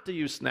not to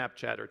use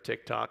Snapchat or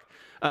TikTok.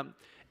 And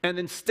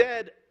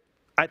instead,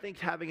 I think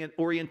having an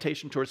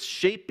orientation towards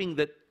shaping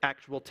the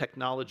actual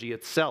technology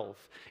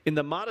itself in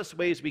the modest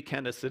ways we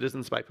can as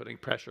citizens, by putting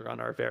pressure on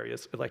our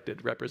various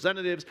elected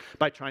representatives,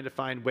 by trying to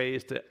find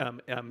ways to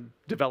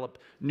develop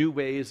new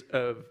ways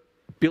of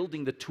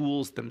building the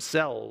tools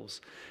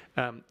themselves.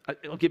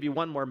 I'll give you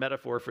one more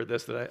metaphor for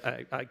this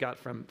that I got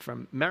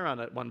from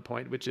Mehran at one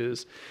point, which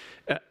is,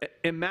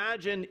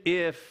 imagine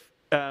if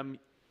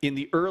in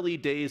the early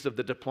days of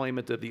the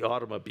deployment of the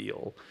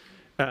automobile,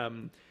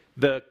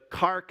 the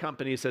car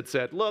companies had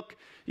said, look,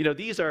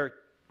 these are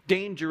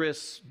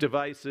dangerous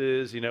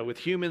devices, with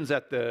humans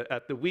at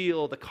the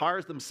wheel. The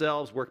cars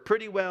themselves work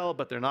pretty well,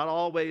 but they're not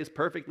always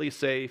perfectly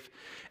safe.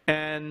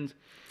 And,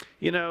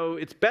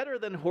 it's better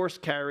than horse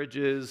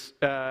carriages.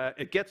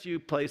 It gets you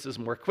places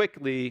more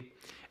quickly.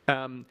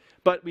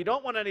 But we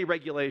don't want any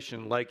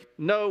regulation, like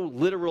no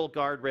literal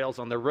guardrails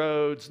on the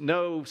roads,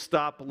 no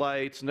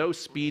stoplights, no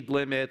speed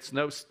limits,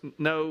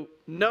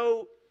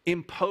 no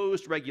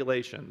imposed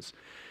regulations.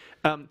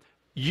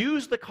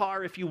 Use the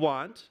car if you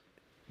want,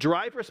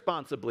 drive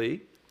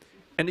responsibly,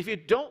 and if you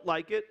don't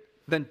like it,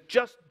 then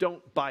just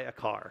don't buy a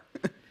car.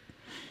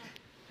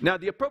 Now,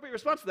 the appropriate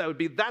response to that would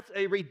be, that's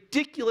a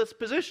ridiculous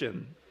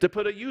position to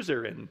put a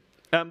user in.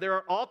 There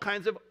are all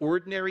kinds of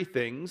ordinary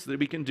things that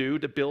we can do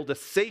to build a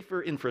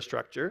safer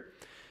infrastructure,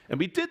 and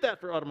we did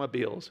that for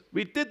automobiles.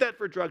 We did that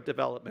for drug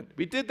development.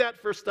 We did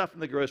that for stuff in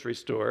the grocery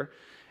store,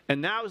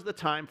 and now is the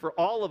time for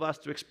all of us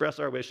to express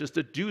our wishes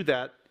to do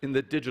that in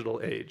the digital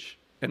age.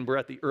 And we're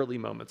at the early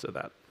moments of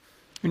that.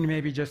 And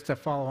maybe just to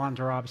follow on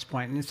to Rob's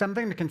point, and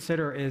something to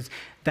consider is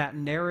that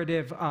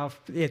narrative of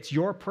it's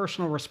your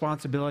personal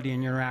responsibility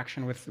in your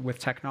interaction with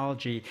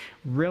technology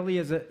really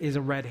is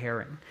a red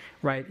herring,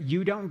 right?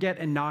 You don't get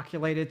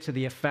inoculated to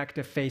the effect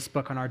of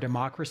Facebook on our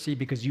democracy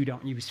because you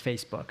don't use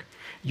Facebook.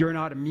 You're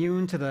not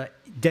immune to the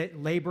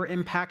labor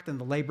impact and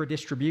the labor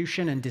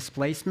distribution and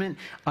displacement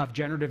of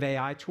generative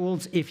AI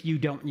tools if you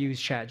don't use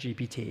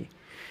ChatGPT.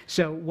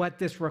 So what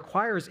this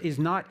requires is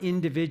not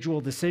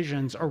individual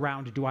decisions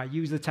around, do I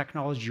use the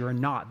technology or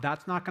not?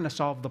 That's not going to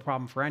solve the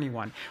problem for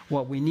anyone.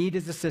 What we need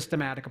is a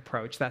systematic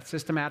approach. That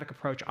systematic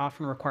approach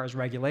often requires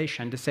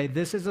regulation to say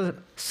this is a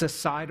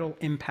societal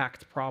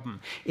impact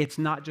problem. It's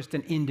not just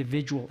an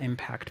individual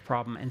impact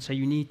problem. And so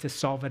you need to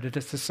solve it at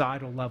a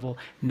societal level,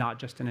 not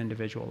just an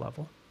individual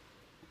level.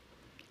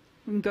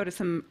 We can go to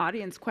some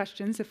audience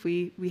questions if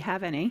we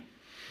have any.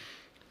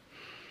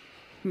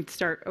 We can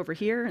start over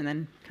here and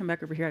then come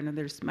back over here. I know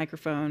there's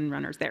microphone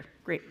runners there.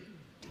 Great.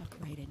 Talk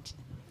right into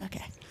them.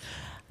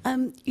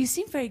 Okay. You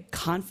seem very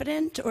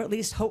confident, or at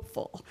least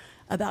hopeful,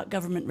 about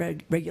government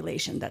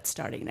regulation that's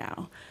starting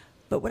now.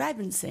 But what I've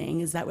been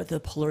seeing is that with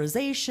the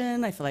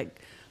polarization, I feel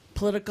like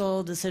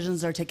political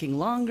decisions are taking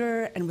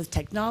longer, and with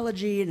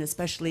technology, and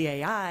especially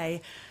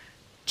AI,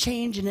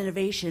 change and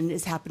innovation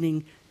is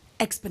happening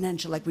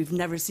exponential like we've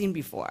never seen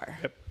before.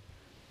 Yep.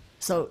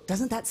 So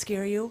doesn't that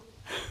scare you?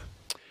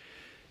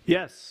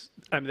 Yes.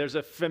 There's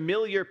a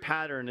familiar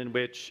pattern in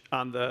which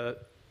on the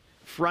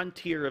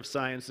frontier of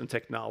science and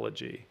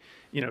technology,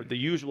 the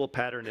usual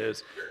pattern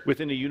is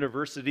within a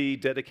university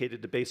dedicated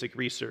to basic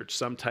research,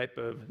 some type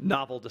of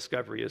novel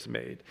discovery is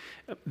made.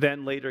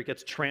 Then later it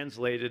gets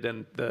translated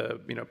and the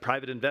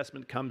private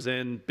investment comes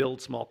in,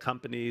 builds small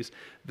companies,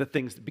 the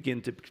things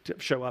begin to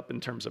show up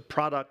in terms of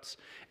products,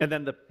 and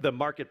then the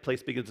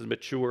marketplace begins to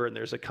mature and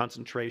there's a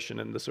concentration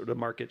and the sort of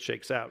market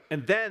shakes out.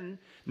 And then,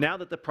 now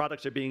that the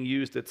products are being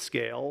used at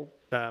scale,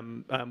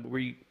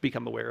 we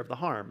become aware of the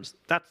harms.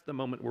 That's the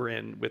moment we're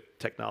in with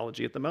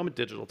technology at the moment,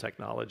 digital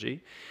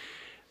technology.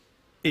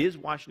 Is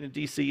Washington,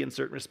 D.C. in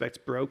certain respects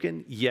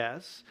broken?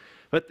 Yes.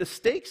 But the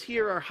stakes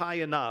here are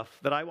high enough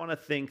that I want to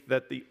think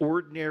that the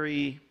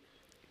ordinary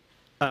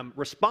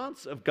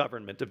response of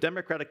government, of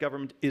democratic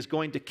government, is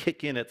going to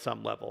kick in at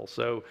some level.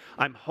 So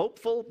I'm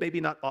hopeful, maybe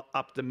not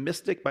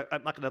optimistic, but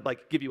I'm not going to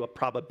give you a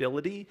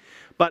probability.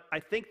 But I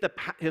think the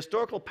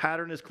historical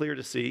pattern is clear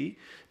to see.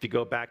 If you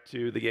go back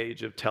to the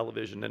age of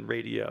television and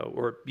radio,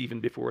 or even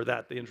before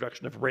that, the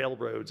introduction of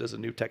railroads as a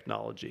new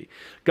technology.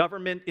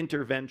 Government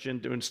intervention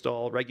to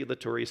install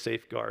regulatory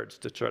safeguards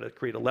to try to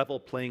create a level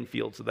playing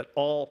field so that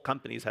all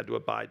companies had to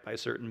abide by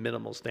certain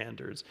minimal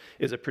standards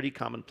is a pretty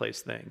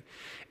commonplace thing.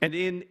 And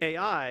in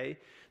AI,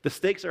 the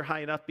stakes are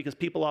high enough because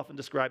people often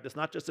describe this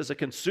not just as a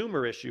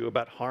consumer issue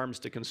about harms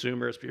to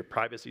consumers, for your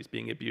privacy is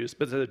being abused,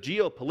 but as a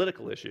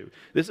geopolitical issue.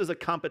 This is a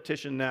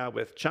competition now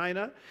with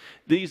China.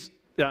 These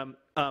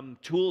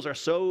tools are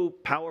so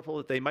powerful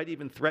that they might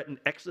even threaten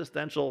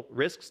existential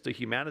risks to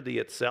humanity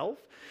itself.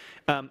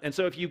 And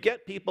so if you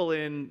get people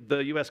in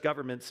the US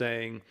government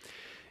saying,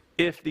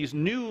 if these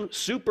new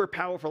super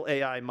powerful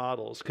AI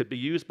models could be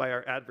used by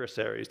our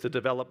adversaries to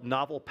develop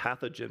novel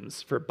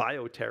pathogens for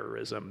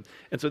bioterrorism,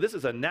 and so this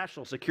is a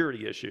national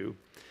security issue,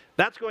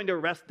 that's going to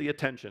arrest the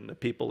attention of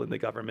people in the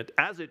government,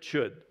 as it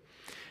should.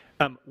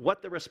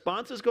 What the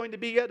response is going to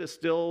be yet is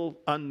still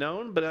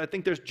unknown, but I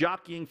think there's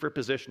jockeying for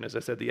position. As I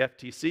said, the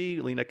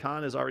FTC, Lena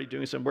Khan is already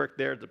doing some work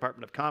there, the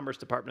Department of Commerce,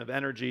 Department of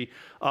Energy,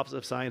 Office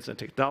of Science and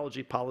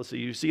Technology Policy.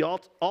 You see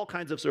all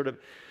kinds of sort of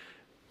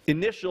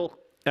initial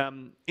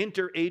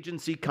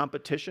interagency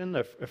competition,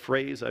 a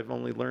phrase I've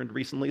only learned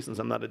recently since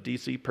I'm not a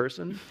DC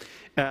person.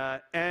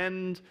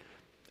 And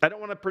I don't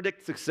want to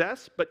predict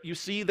success, but you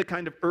see the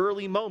kind of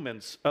early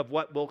moments of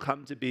what will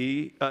come to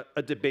be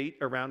a debate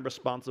around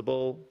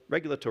responsible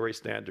regulatory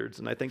standards.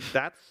 And I think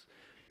that's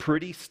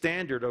pretty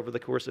standard over the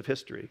course of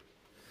history.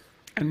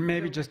 And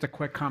maybe just a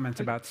quick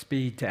comment about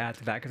speed to add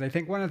to that, because I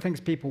think one of the things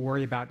people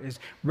worry about is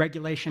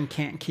regulation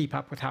can't keep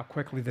up with how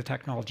quickly the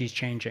technology is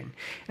changing.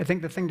 I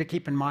think the thing to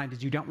keep in mind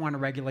is you don't want to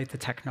regulate the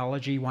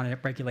technology, you want to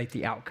regulate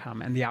the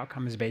outcome, and the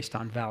outcome is based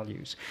on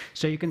values.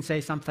 So you can say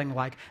something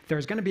like,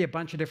 there's going to be a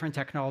bunch of different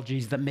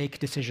technologies that make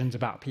decisions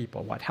about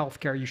people, what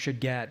healthcare you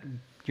should get,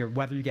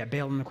 whether you get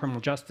bail in the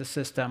criminal justice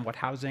system, what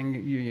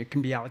housing you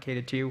can be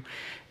allocated to.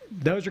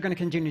 Those are going to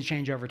continue to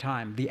change over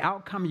time. The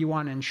outcome you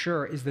want to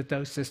ensure is that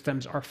those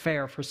systems are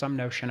fair for some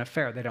notion of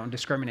fair. They don't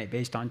discriminate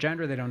based on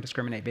gender, they don't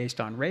discriminate based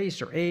on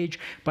race or age,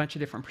 a bunch of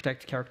different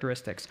protected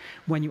characteristics.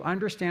 When you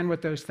understand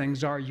what those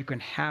things are, you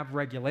can have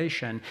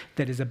regulation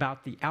that is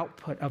about the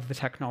output of the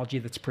technology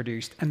that's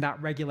produced, and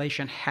that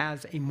regulation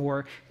has a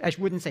more, I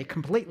wouldn't say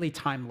completely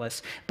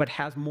timeless, but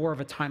has more of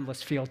a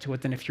timeless feel to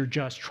it than if you're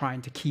just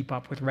trying to keep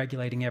up with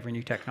regulating every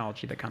new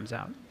technology that comes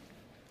out.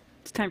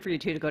 It's time for you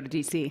two to go to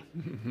DC.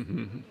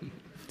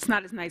 It's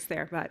not as nice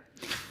there, but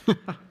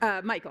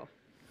Michael,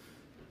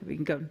 we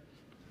can go.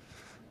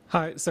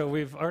 Hi, so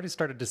we've already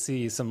started to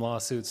see some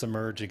lawsuits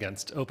emerge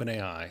against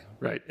OpenAI.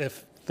 Right.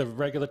 If the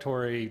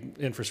regulatory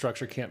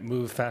infrastructure can't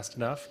move fast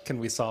enough, can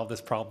we solve this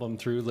problem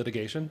through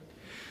litigation?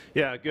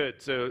 Yeah,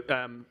 good. So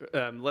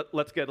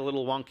let's get a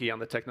little wonky on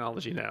the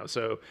technology now.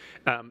 So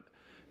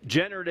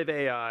generative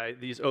AI,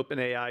 these open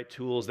AI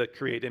tools that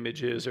create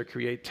images or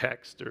create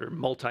text or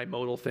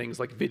multimodal things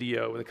like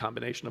video and a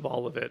combination of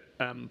all of it,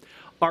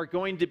 are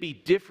going to be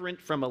different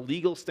from a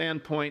legal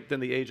standpoint than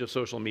the age of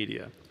social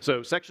media.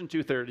 So Section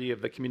 230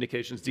 of the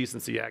Communications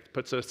Decency Act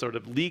puts a sort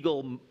of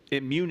legal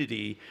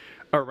immunity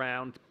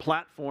around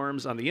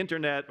platforms on the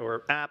internet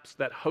or apps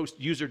that host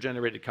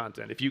user-generated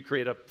content. If you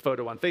create a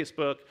photo on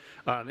Facebook,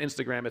 on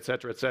Instagram, et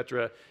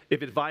cetera,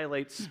 if it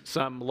violates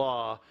some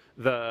law,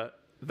 the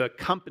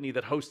company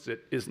that hosts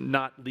it is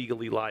not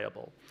legally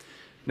liable.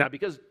 Now,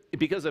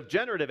 because of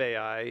generative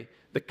AI,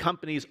 the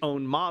company's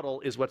own model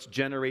is what's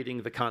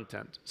generating the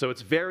content. So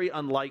it's very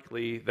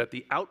unlikely that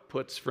the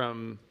outputs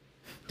from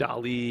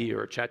DALL-E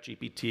or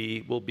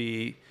ChatGPT will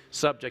be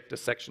subject to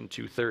Section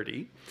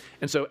 230.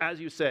 And so, as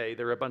you say,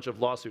 there are a bunch of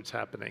lawsuits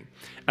happening.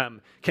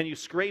 Can you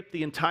scrape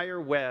the entire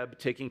web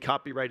taking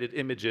copyrighted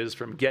images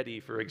from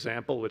Getty, for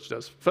example, which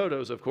does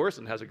photos, of course,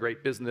 and has a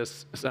great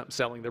business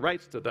selling the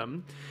rights to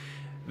them,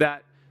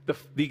 that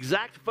the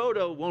exact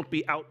photo won't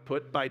be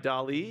output by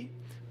DALL-E,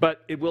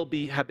 but it will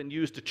have been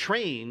used to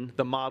train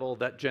the model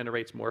that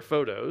generates more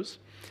photos.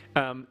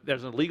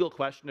 There's a legal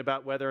question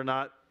about whether or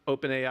not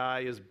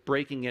OpenAI is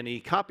breaking any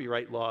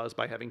copyright laws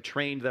by having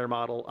trained their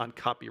model on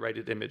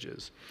copyrighted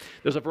images.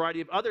 There's a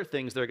variety of other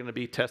things that are going to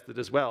be tested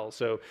as well.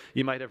 So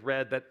you might have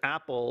read that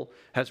Apple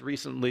has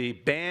recently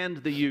banned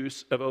the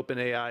use of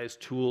OpenAI's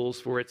tools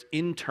for its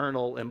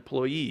internal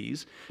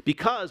employees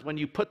because when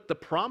you put the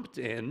prompt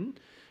in,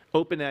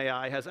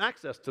 OpenAI has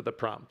access to the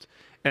prompt.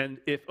 And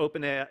if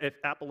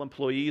Apple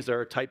employees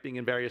are typing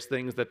in various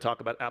things that talk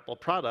about Apple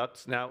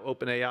products, now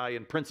OpenAI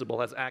in principle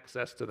has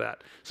access to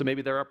that. So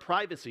maybe there are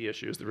privacy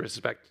issues with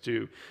respect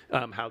to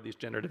how these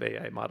generative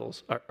AI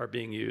models are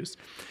being used.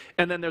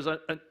 And then there's an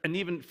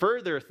even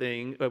further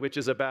thing, which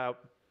is about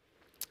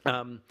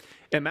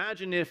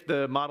imagine if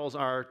the models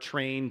are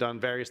trained on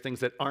various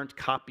things that aren't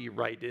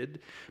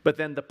copyrighted, but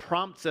then the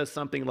prompt says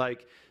something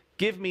like,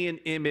 give me an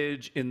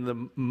image in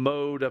the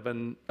mode of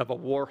a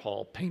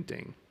Warhol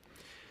painting.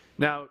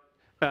 Now,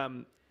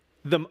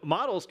 the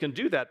models can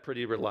do that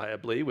pretty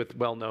reliably with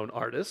well-known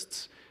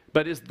artists,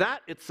 but is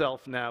that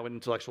itself now an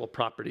intellectual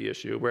property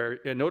issue, where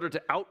in order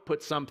to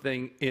output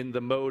something in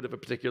the mode of a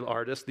particular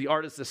artist, the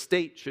artist's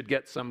estate should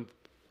get some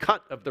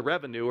cut of the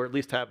revenue, or at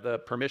least have the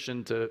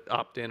permission to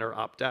opt in or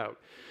opt out?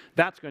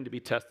 That's going to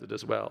be tested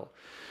as well.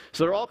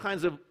 So there are all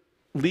kinds of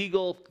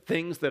legal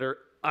things that are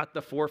at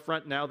the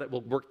forefront now that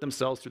will work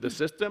themselves through the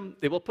system.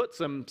 It will put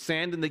some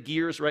sand in the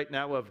gears right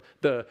now of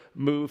the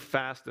move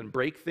fast and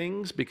break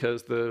things,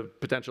 because the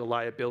potential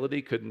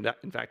liability could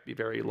in fact be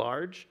very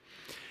large.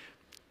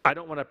 I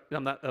don't want to,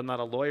 I'm not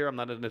a lawyer, I'm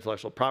not an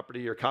intellectual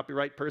property or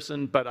copyright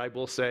person, but I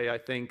will say I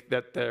think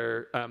that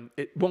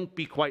it won't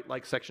be quite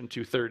like Section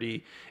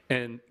 230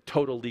 and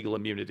total legal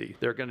immunity.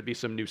 There are going to be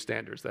some new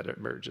standards that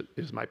emerge,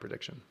 is my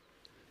prediction.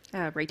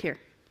 Right here.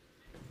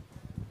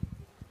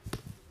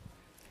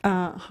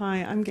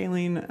 Hi, I'm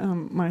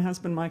Gayleen. My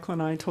husband Michael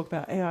and I talk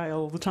about AI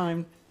all the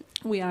time.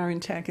 We are in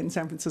tech in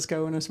San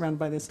Francisco and are surrounded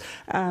by this.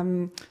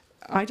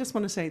 I just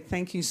want to say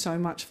thank you so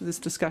much for this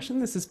discussion.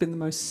 This has been the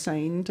most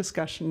sane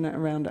discussion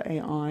around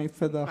AI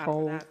for the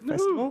whole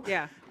festival.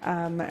 Yeah.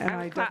 And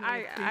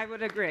I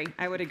would agree.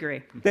 I would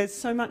agree. There's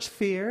so much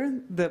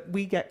fear that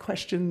we get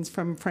questions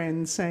from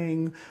friends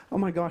saying, oh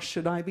my gosh,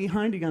 should I be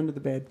hiding under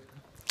the bed?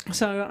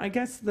 So I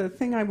guess the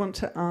thing I want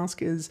to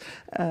ask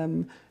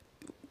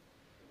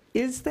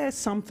is there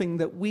something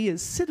that we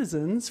as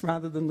citizens,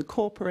 rather than the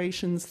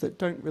corporations that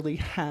don't really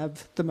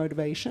have the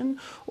motivation,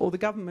 or the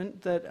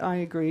government that I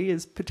agree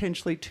is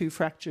potentially too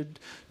fractured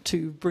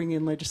to bring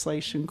in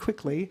legislation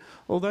quickly,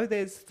 although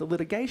there's the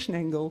litigation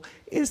angle,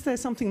 is there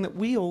something that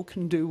we all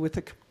can do with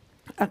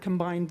a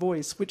combined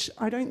voice, which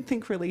I don't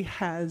think really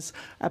has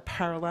a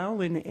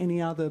parallel in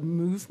any other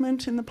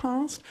movement in the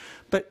past,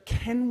 but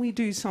can we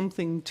do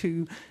something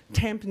to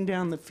tampen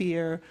down the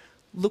fear,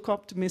 look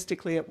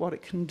optimistically at what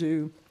it can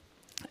do,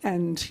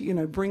 and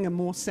bring a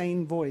more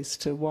sane voice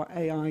to what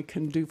AI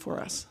can do for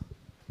us?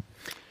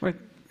 Well,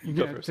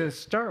 to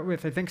start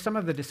with, I think some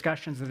of the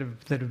discussions that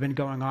have been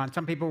going on,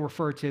 some people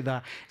refer to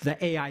the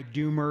AI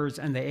doomers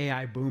and the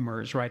AI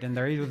boomers, right? And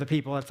they're either the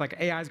people that's like,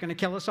 AI is going to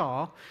kill us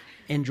all,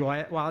 enjoy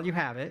it while you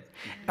have it,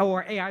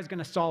 or AI is going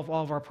to solve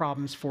all of our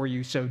problems for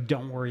you, so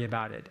don't worry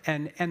about it.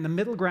 And the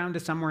middle ground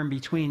is somewhere in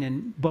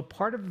between. But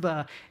part of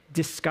the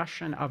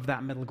discussion of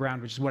that middle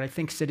ground, which is what I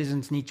think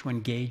citizens need to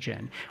engage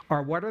in,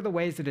 are what are the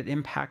ways that it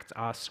impacts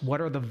us? What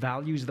are the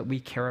values that we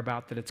care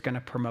about that it's going to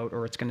promote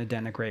or it's going to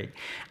denigrate?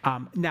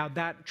 Now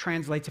that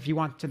translates, if you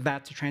want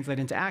that to translate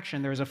into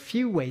action, there's a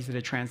few ways that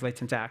it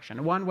translates into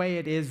action. One way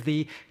it is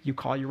you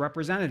call your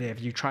representative,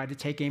 you try to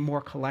take a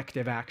more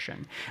collective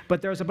action.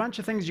 But there's a bunch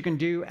of things you can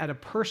do at a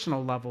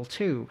personal level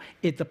too.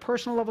 The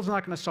personal level is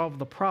not going to solve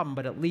the problem,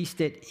 but at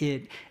least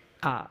it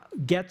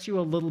gets you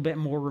a little bit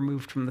more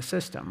removed from the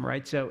system,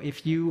 right? So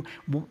if you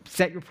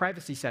set your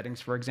privacy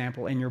settings, for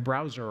example, in your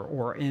browser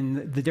or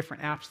in the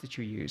different apps that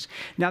you use.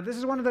 Now, this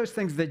is one of those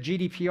things that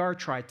GDPR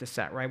tried to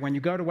set, right? When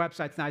you go to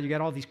websites now, you get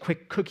all these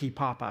quick cookie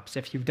pop-ups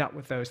if you've dealt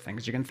with those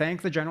things. You can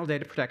thank the General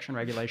Data Protection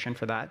Regulation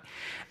for that.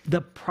 The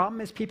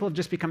problem is people have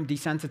just become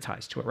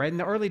desensitized to it, right? In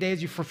the early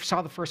days, you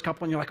saw the first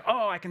couple and you're like,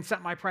 oh, I can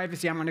set my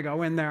privacy. I'm going to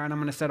go in there and I'm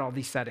going to set all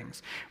these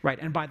settings, right?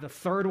 And by the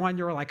third one,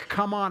 you're like,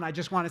 come on, I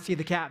just want to see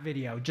the cat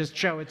video. Just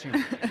show it to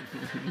me,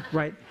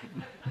 right?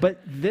 But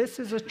this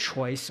is a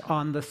choice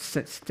on the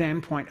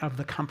standpoint of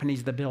the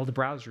companies that build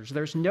browsers.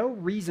 There's no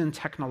reason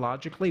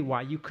technologically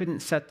why you couldn't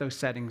set those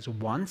settings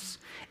once,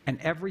 and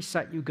every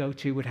site you go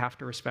to would have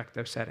to respect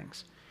those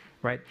settings,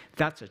 right?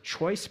 That's a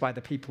choice by the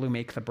people who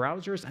make the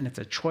browsers, and it's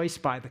a choice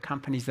by the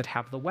companies that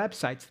have the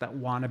websites that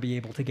want to be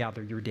able to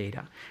gather your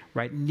data,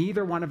 right?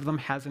 Neither one of them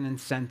has an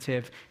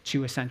incentive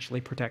to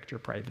essentially protect your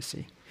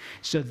privacy.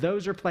 So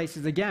those are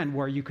places, again,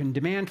 where you can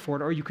demand for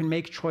it, or you can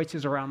make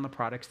choices around the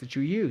products that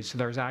you use. So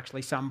there's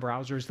actually some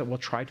browsers that will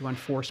try to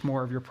enforce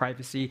more of your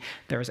privacy.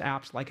 There's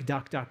apps like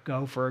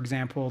DuckDuckGo, for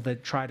example,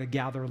 that try to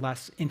gather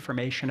less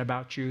information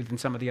about you than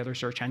some of the other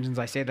search engines.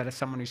 I say that as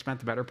someone who spent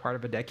the better part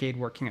of a decade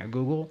working at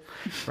Google,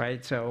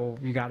 right? So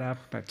you gotta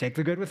take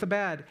the good with the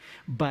bad.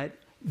 But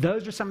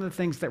those are some of the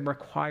things that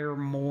require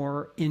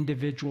more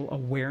individual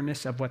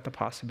awareness of what the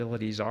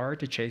possibilities are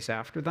to chase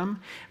after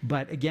them.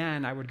 But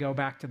again, I would go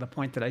back to the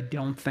point that I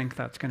don't think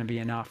that's going to be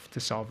enough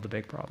to solve the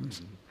big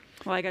problems.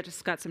 Well, I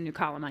just got some new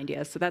column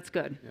ideas, so that's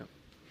good.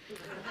 Yeah.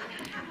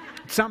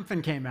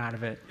 Something came out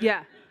of it.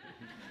 Yeah.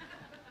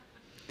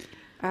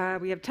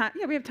 We have time.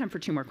 Yeah, we have time for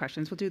 2 more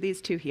questions. We'll do these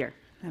 2 here,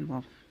 and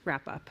we'll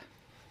wrap up.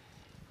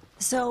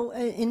 So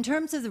in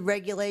terms of the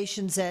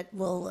regulations that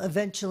will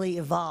eventually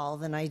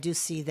evolve, and I do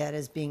see that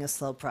as being a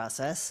slow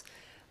process,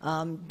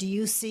 do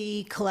you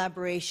see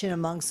collaboration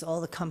amongst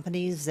all the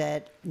companies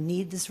that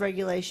need this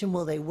regulation?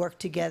 Will they work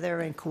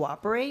together and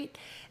cooperate?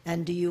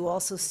 And do you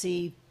also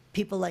see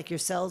people like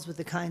yourselves with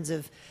the kinds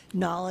of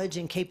knowledge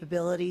and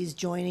capabilities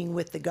joining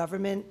with the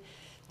government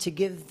to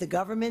give the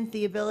government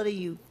the ability?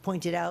 You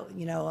pointed out,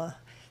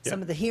 some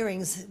of the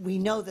hearings, we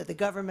know that the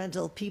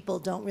governmental people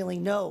don't really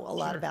know a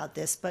lot about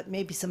this, but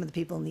maybe some of the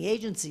people in the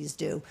agencies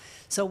do.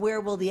 So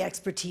where will the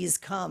expertise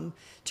come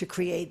to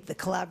create the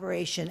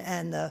collaboration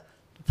and the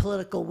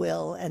political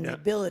will and the Yeah.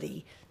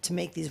 ability to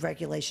make these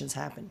regulations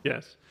happen.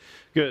 Yes,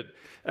 good.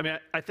 I mean,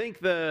 I think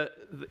the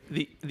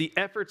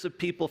efforts of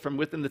people from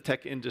within the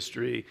tech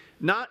industry,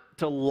 not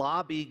to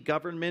lobby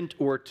government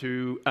or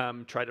to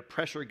try to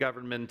pressure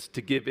government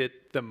to give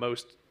it the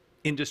most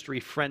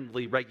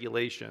industry-friendly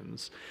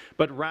regulations,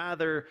 but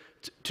rather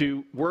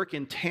to work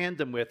in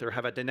tandem with or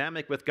have a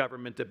dynamic with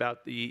government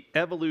about the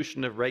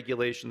evolution of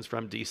regulations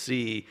from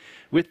DC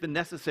with the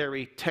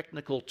necessary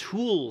technical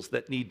tools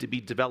that need to be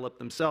developed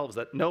themselves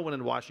that no one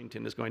in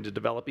Washington is going to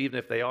develop, even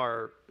if they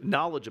are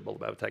knowledgeable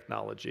about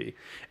technology.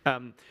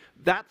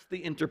 That's the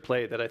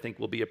interplay that I think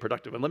will be a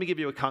productive one. Let me give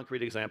you a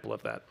concrete example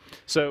of that.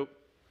 So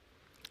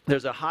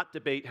there's a hot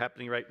debate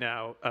happening right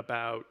now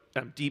about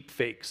deep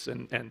fakes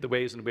and the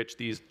ways in which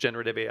these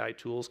generative AI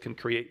tools can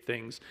create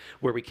things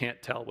where we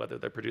can't tell whether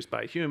they're produced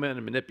by a human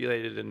and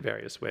manipulated in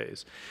various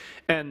ways.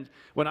 And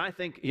when I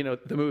think, you know,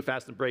 the move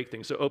fast and break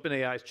thing, so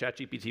OpenAI's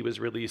ChatGPT was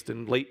released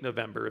in late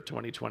November of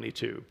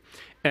 2022.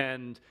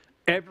 And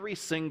every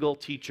single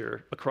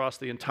teacher across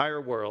the entire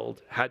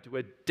world had to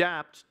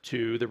adapt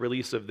to the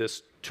release of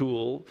this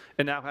tool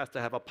and now has to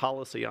have a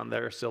policy on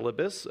their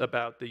syllabus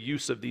about the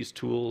use of these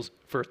tools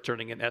for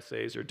turning in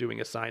essays or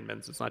doing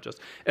assignments. It's not just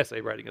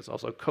essay writing, it's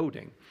also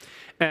coding.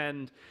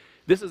 And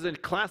this is a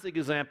classic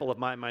example of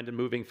my mind in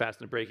moving fast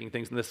and breaking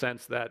things in the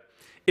sense that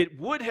it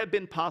would have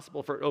been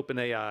possible for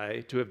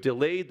OpenAI to have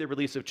delayed the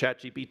release of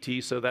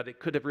ChatGPT so that it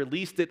could have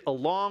released it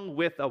along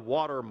with a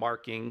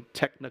watermarking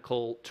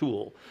technical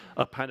tool,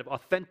 a kind of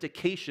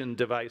authentication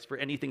device for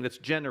anything that's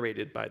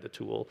generated by the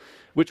tool,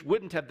 which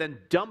wouldn't have then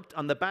dumped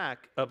on the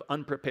back of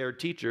unprepared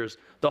teachers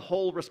the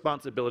whole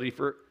responsibility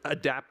for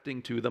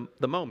adapting to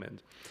the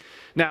moment.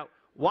 Now,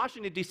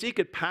 Washington, D.C.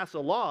 could pass a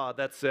law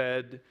that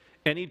said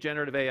any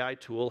generative AI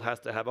tool has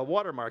to have a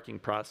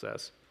watermarking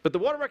process. But the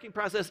watermarking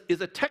process is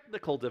a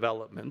technical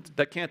development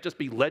that can't just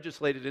be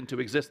legislated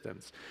into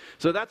existence.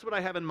 So that's what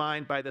I have in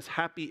mind by this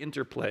happy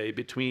interplay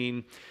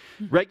between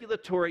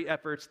regulatory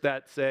efforts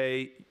that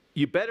say,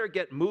 you better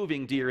get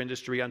moving, dear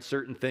industry, on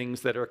certain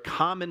things that are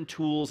common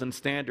tools and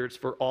standards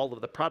for all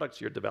of the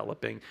products you're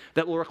developing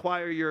that will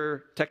require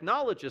your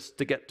technologists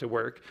to get to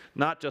work,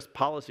 not just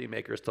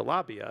policymakers to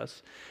lobby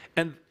us.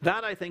 And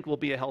that, I think, will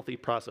be a healthy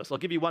process. I'll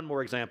give you one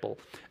more example.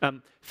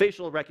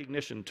 Facial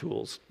recognition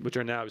tools, which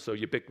are now so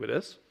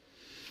ubiquitous.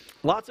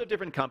 Lots of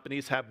different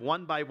companies have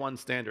one-by-one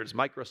standards.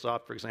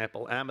 Microsoft, for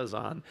example,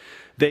 Amazon.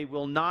 They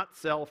will not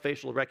sell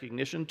facial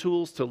recognition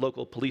tools to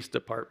local police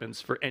departments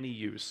for any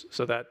use,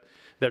 so that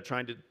they're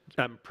trying to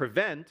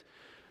prevent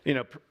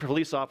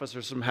police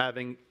officers from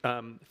having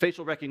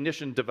facial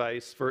recognition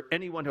device for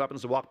anyone who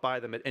happens to walk by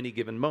them at any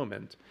given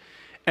moment.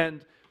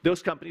 And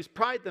those companies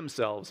pride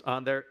themselves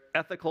on their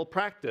ethical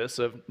practice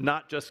of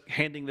not just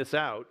handing this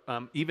out,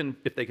 even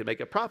if they can make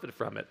a profit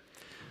from it.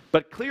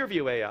 But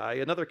Clearview AI,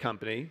 another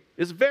company,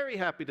 is very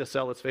happy to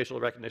sell its facial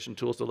recognition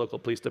tools to local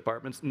police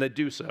departments, and they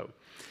do so.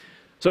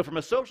 So from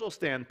a social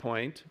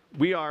standpoint,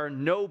 we are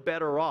no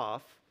better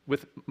off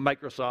with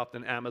Microsoft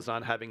and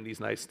Amazon having these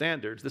nice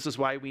standards. This is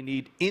why we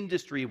need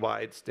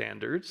industry-wide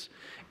standards,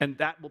 and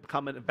that will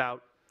come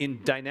about in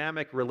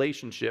dynamic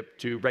relationship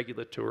to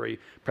regulatory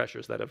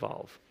pressures that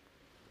evolve.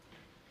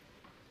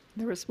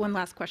 There was one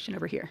last question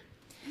over here.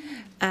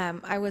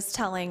 I was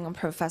telling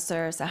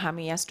Professor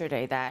Sahami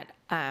yesterday that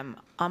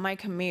on my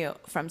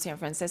commute from San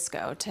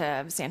Francisco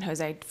to San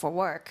Jose for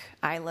work,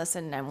 I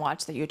listen and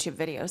watch the YouTube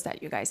videos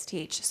that you guys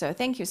teach. So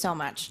thank you so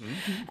much.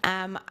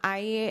 Mm-hmm.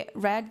 I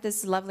read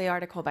this lovely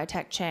article by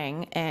Tech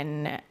Chang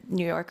in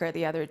New Yorker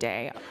the other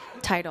day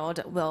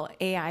titled, "Will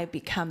AI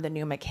Become the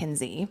New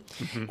McKinsey?"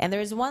 Mm-hmm. And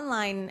there's one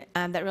line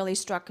that really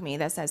struck me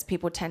that says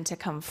people tend to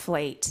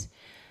conflate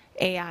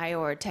AI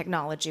or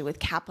technology with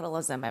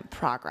capitalism and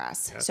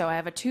progress. Yep. So I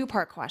have a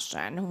two-part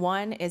question.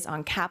 One is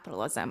on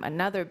capitalism,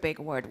 another big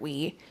word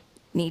we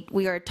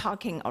are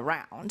talking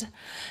around.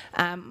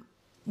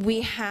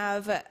 We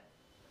have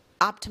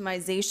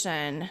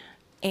optimization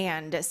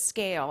and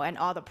scale and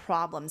all the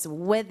problems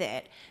with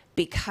it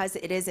because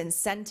it is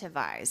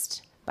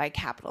incentivized by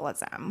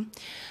capitalism.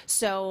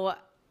 So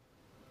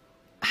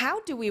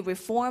how do we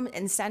reform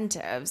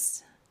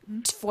incentives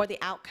for the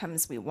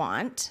outcomes we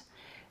want?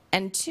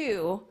 And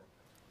two,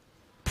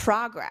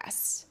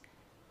 progress.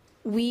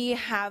 We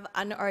have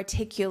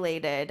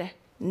unarticulated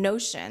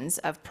notions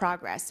of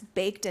progress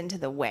baked into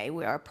the way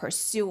we are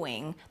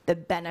pursuing the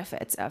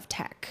benefits of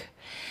tech.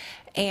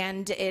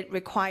 And it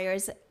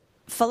requires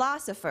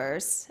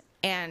philosophers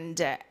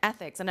and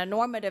ethics and a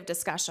normative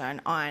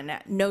discussion on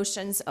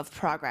notions of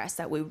progress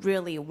that we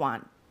really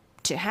want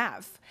to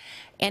have.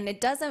 And it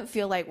doesn't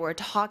feel like we're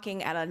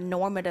talking at a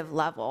normative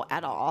level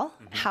at all.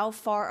 Mm-hmm. How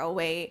far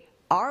away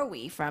are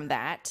we from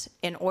that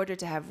in order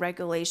to have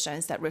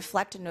regulations that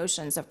reflect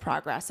notions of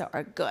progress that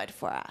are good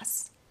for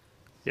us?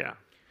 Yeah.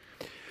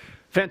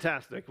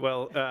 Fantastic.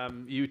 Well,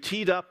 you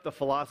teed up the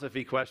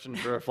philosophy question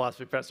for a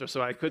philosophy professor,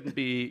 so I couldn't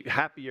be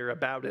happier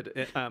about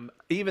it.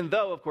 Even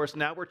though, of course,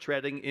 now we're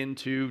treading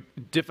into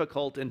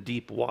difficult and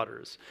deep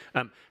waters.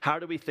 How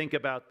do we think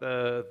about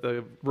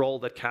the role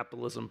that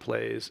capitalism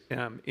plays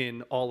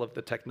in all of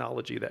the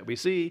technology that we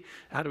see?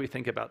 How do we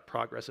think about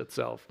progress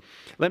itself?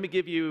 Let me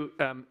give you,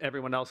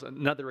 everyone else,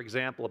 another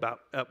example about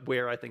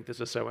where I think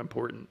this is so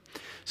important.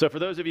 So for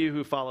those of you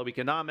who follow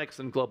economics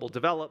and global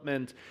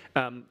development,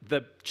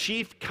 the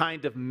chief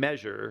kind of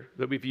measure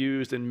that we've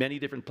used in many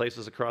different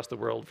places across the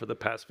world for the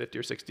past 50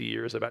 or 60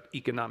 years about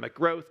economic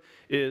growth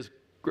is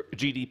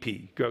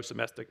GDP, gross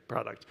domestic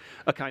product,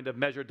 a kind of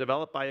measure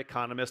developed by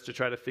economists to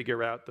try to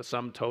figure out the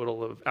sum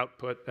total of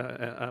output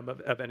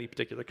of any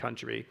particular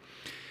country.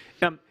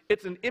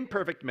 It's an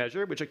imperfect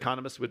measure, which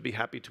economists would be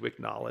happy to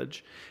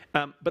acknowledge,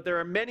 but there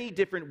are many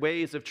different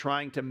ways of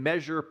trying to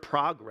measure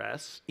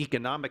progress,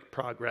 economic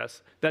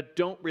progress, that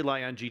don't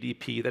rely on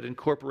GDP, that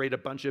incorporate a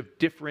bunch of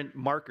different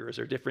markers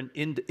or different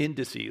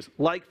indices,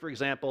 like, for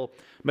example,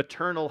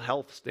 maternal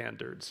health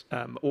standards,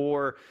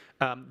 or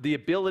the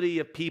ability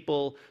of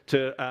people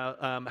to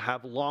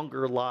have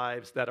longer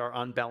lives that are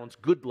on balance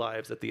good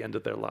lives at the end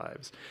of their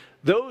lives.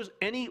 Those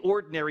any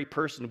ordinary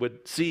person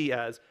would see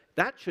as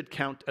that should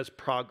count as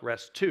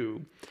progress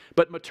too,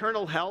 but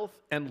maternal health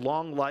and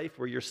long life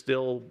where you're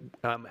still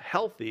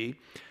healthy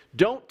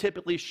don't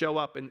typically show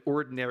up in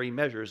ordinary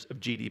measures of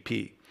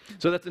GDP.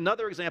 So that's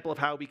another example of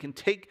how we can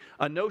take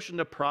a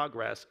notion of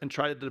progress and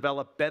try to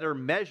develop better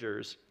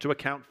measures to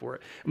account for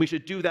it. And we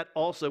should do that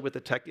also with the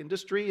tech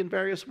industry in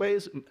various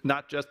ways,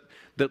 not just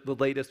the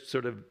latest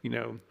sort of,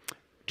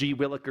 G.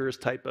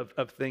 Willikers type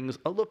of things.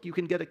 Oh, look, you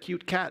can get a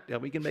cute cat.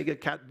 We can make a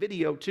cat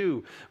video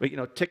too.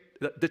 The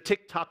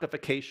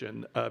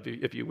TikTokification,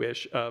 if you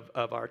wish, of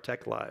our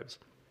tech lives.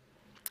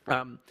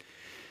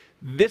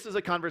 This is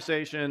a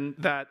conversation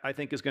that I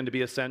think is going to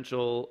be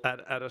essential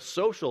at a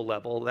social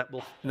level that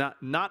will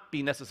not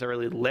be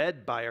necessarily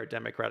led by our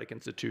democratic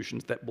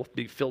institutions, that will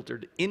be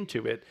filtered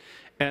into it.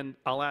 And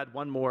I'll add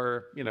one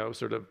more,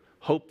 sort of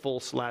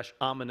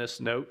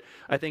hopeful/ominous note.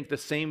 I think the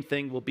same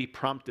thing will be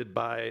prompted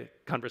by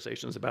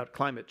conversations about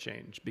climate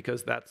change,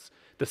 because that's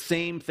the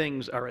same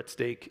things are at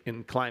stake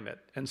in climate.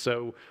 And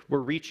so we're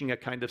reaching a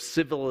kind of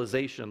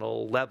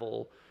civilizational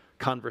level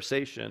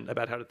conversation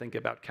about how to think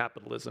about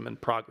capitalism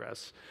and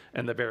progress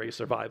and the very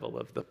survival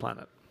of the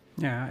planet.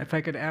 Yeah, if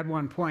I could add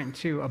one point,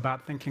 too,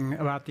 about thinking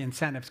about the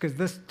incentives, because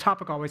this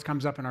topic always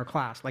comes up in our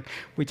class. Like,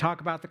 we talk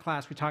about the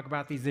class, we talk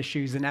about these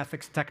issues in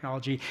ethics and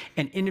technology,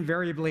 and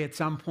invariably at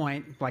some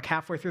point, like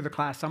halfway through the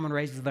class, someone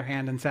raises their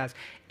hand and says,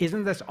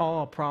 isn't this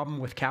all a problem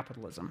with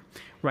capitalism?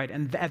 Right?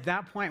 And at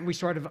that point, we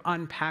sort of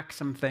unpack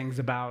some things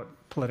about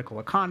political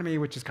economy,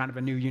 which is kind of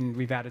a new unit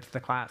we've added to the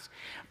class.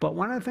 But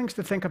one of the things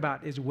to think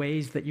about is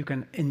ways that you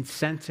can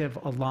incentive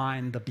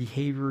align the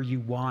behavior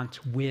you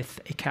want with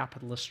a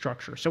capitalist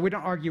structure. So we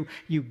don't argue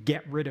you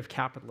get rid of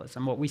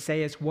capitalism. What we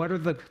say is, what are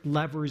the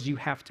levers you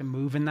have to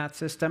move in that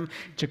system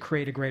to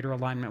create a greater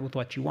alignment with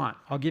what you want?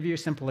 I'll give you a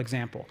simple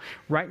example.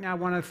 Right now,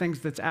 one of the things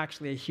that's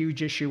actually a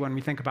huge issue when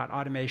we think about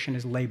automation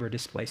is labor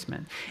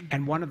displacement.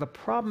 And one of the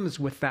problems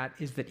with that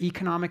is that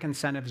economic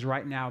incentives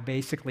right now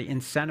basically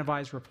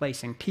incentivize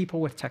replacing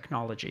people with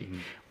technology.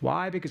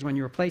 Why? Because when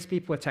you replace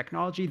people with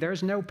technology,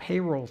 there's no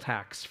payroll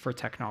tax for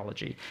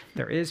technology.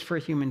 There is for a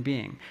human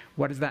being.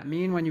 What does that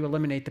mean when you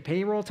eliminate the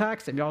payroll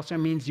tax? It also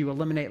means you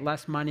eliminate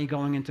less money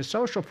going into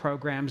social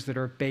programs that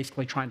are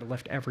basically trying to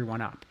lift everyone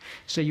up.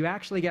 So you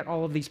actually get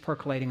all of these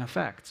percolating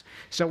effects.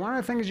 So one of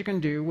the things you can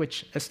do,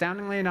 which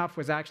astoundingly enough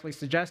was actually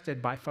suggested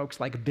by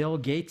folks like Bill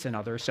Gates and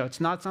others, so it's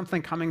not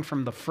something coming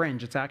from the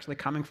fringe, it's actually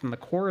coming from the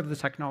core of the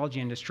technology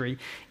industry,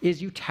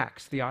 is you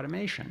tax the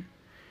automation.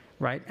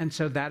 Right? And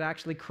so that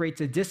actually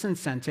creates a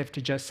disincentive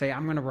to just say,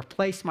 I'm going to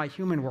replace my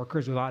human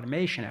workers with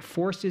automation. It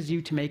forces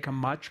you to make a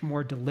much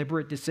more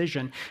deliberate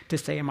decision to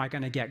say, am I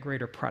going to get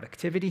greater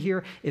productivity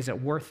here? Is it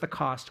worth the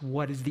cost?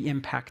 What is the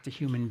impact to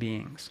human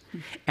beings?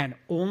 And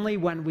only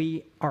when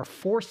we are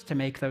forced to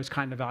make those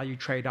kind of value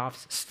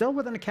trade-offs, still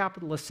within a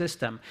capitalist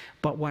system,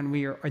 but when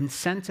we are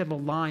incentive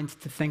aligned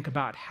to think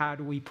about how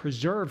do we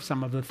preserve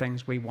some of the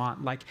things we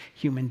want, like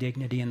human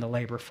dignity in the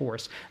labor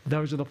force,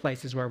 those are the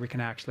places where we can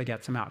actually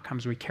get some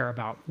outcomes we care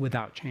about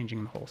without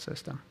changing the whole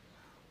system.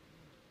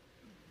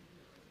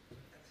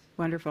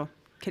 Wonderful.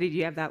 Kitty, do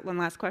you have that one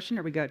last question,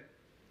 or are we good?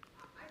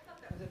 I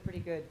thought that was a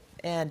pretty good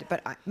end,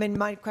 but I mean,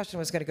 my question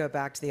was going to go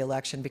back to the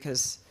election,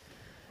 because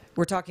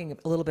we're talking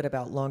a little bit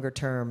about longer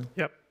term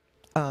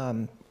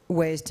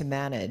ways to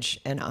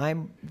manage,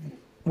 and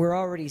we're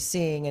already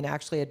seeing, and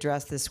actually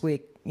addressed this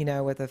week,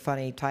 with a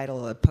funny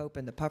title, "A Pope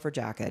in the Puffer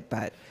Jacket,"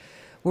 but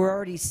we're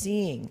already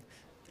seeing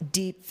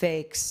deep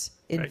fakes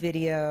in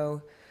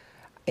video.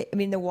 I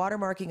mean, the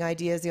watermarking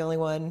idea is the only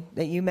one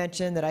that you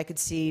mentioned that I could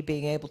see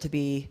being able to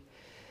be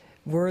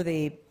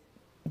worthy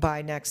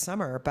by next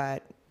summer.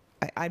 But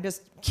I'm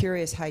just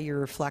curious how you're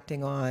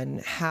reflecting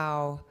on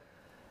how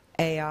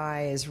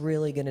AI is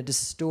really going to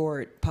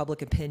distort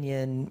public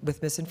opinion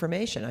with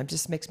misinformation. It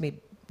just makes me,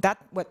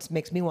 what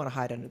makes me want to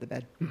hide under the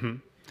bed.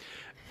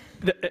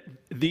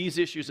 These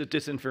issues of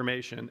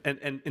disinformation,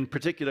 and in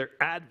particular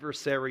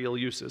adversarial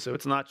uses, so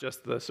it's not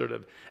just the sort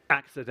of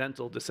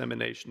accidental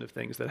dissemination of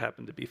things that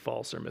happen to be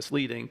false or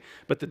misleading,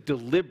 but the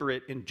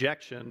deliberate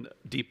injection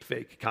of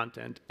deepfake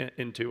content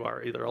into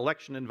our either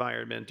election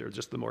environment or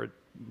just the more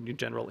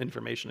general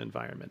information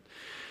environment.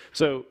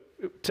 So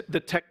the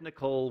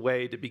technical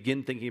way to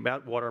begin thinking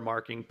about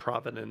watermarking,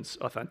 provenance,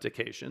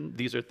 authentication,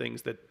 these are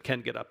things that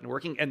can get up and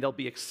working, and they'll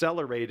be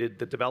accelerated,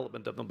 the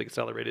development of them will be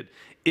accelerated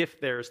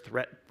if there's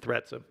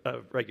threats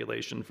of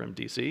regulation from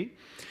DC.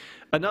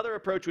 Another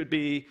approach would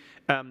be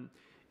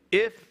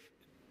if,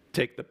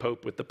 take the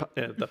Pope with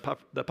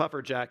the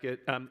puffer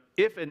jacket,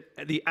 if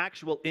the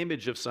actual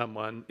image of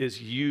someone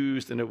is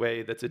used in a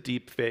way that's a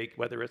deep fake,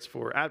 whether it's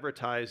for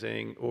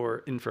advertising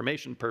or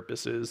information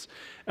purposes,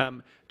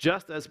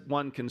 just as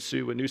one can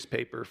sue a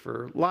newspaper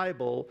for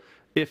libel,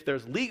 if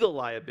there's legal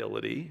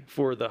liability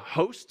for the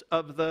host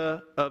of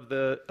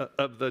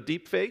the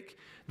deep fake,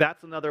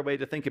 that's another way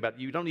to think about it.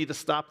 You don't need to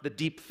stop the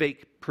deep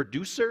fake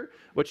producer.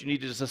 What you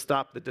need is to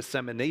stop the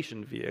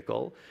dissemination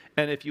vehicle.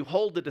 And if you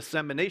hold the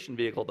dissemination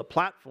vehicle, the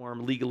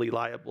platform, legally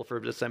liable for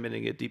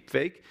disseminating a deep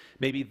fake,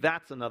 maybe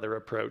that's another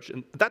approach.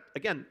 And that,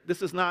 again,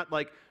 this is not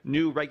like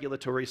new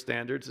regulatory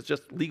standards. It's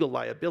just legal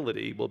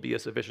liability will be a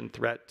sufficient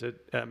threat to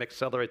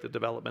accelerate the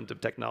development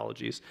of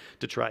technologies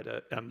to try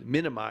to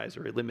minimize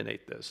or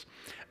eliminate this.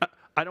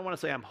 I don't want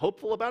to say I'm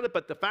hopeful about it,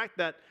 but the fact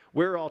that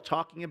we're all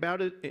talking about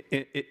it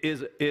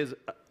is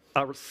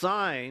a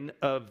sign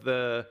of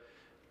the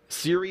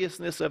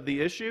seriousness of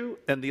the issue,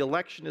 and the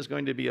election is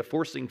going to be a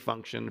forcing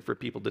function for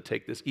people to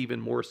take this even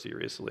more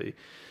seriously.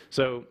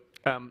 So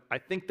I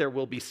think there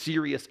will be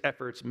serious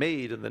efforts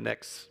made in the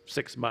next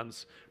 6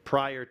 months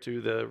prior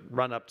to the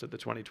run-up to the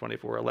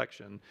 2024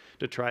 election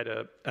to try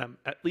to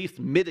at least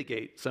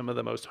mitigate some of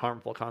the most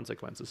harmful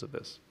consequences of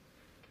this.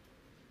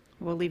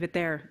 We'll leave it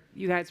there.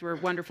 You guys were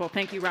wonderful.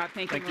 Thank you, Rob.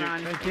 Thank you,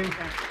 Mehran.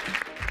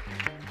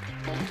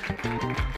 Thank you.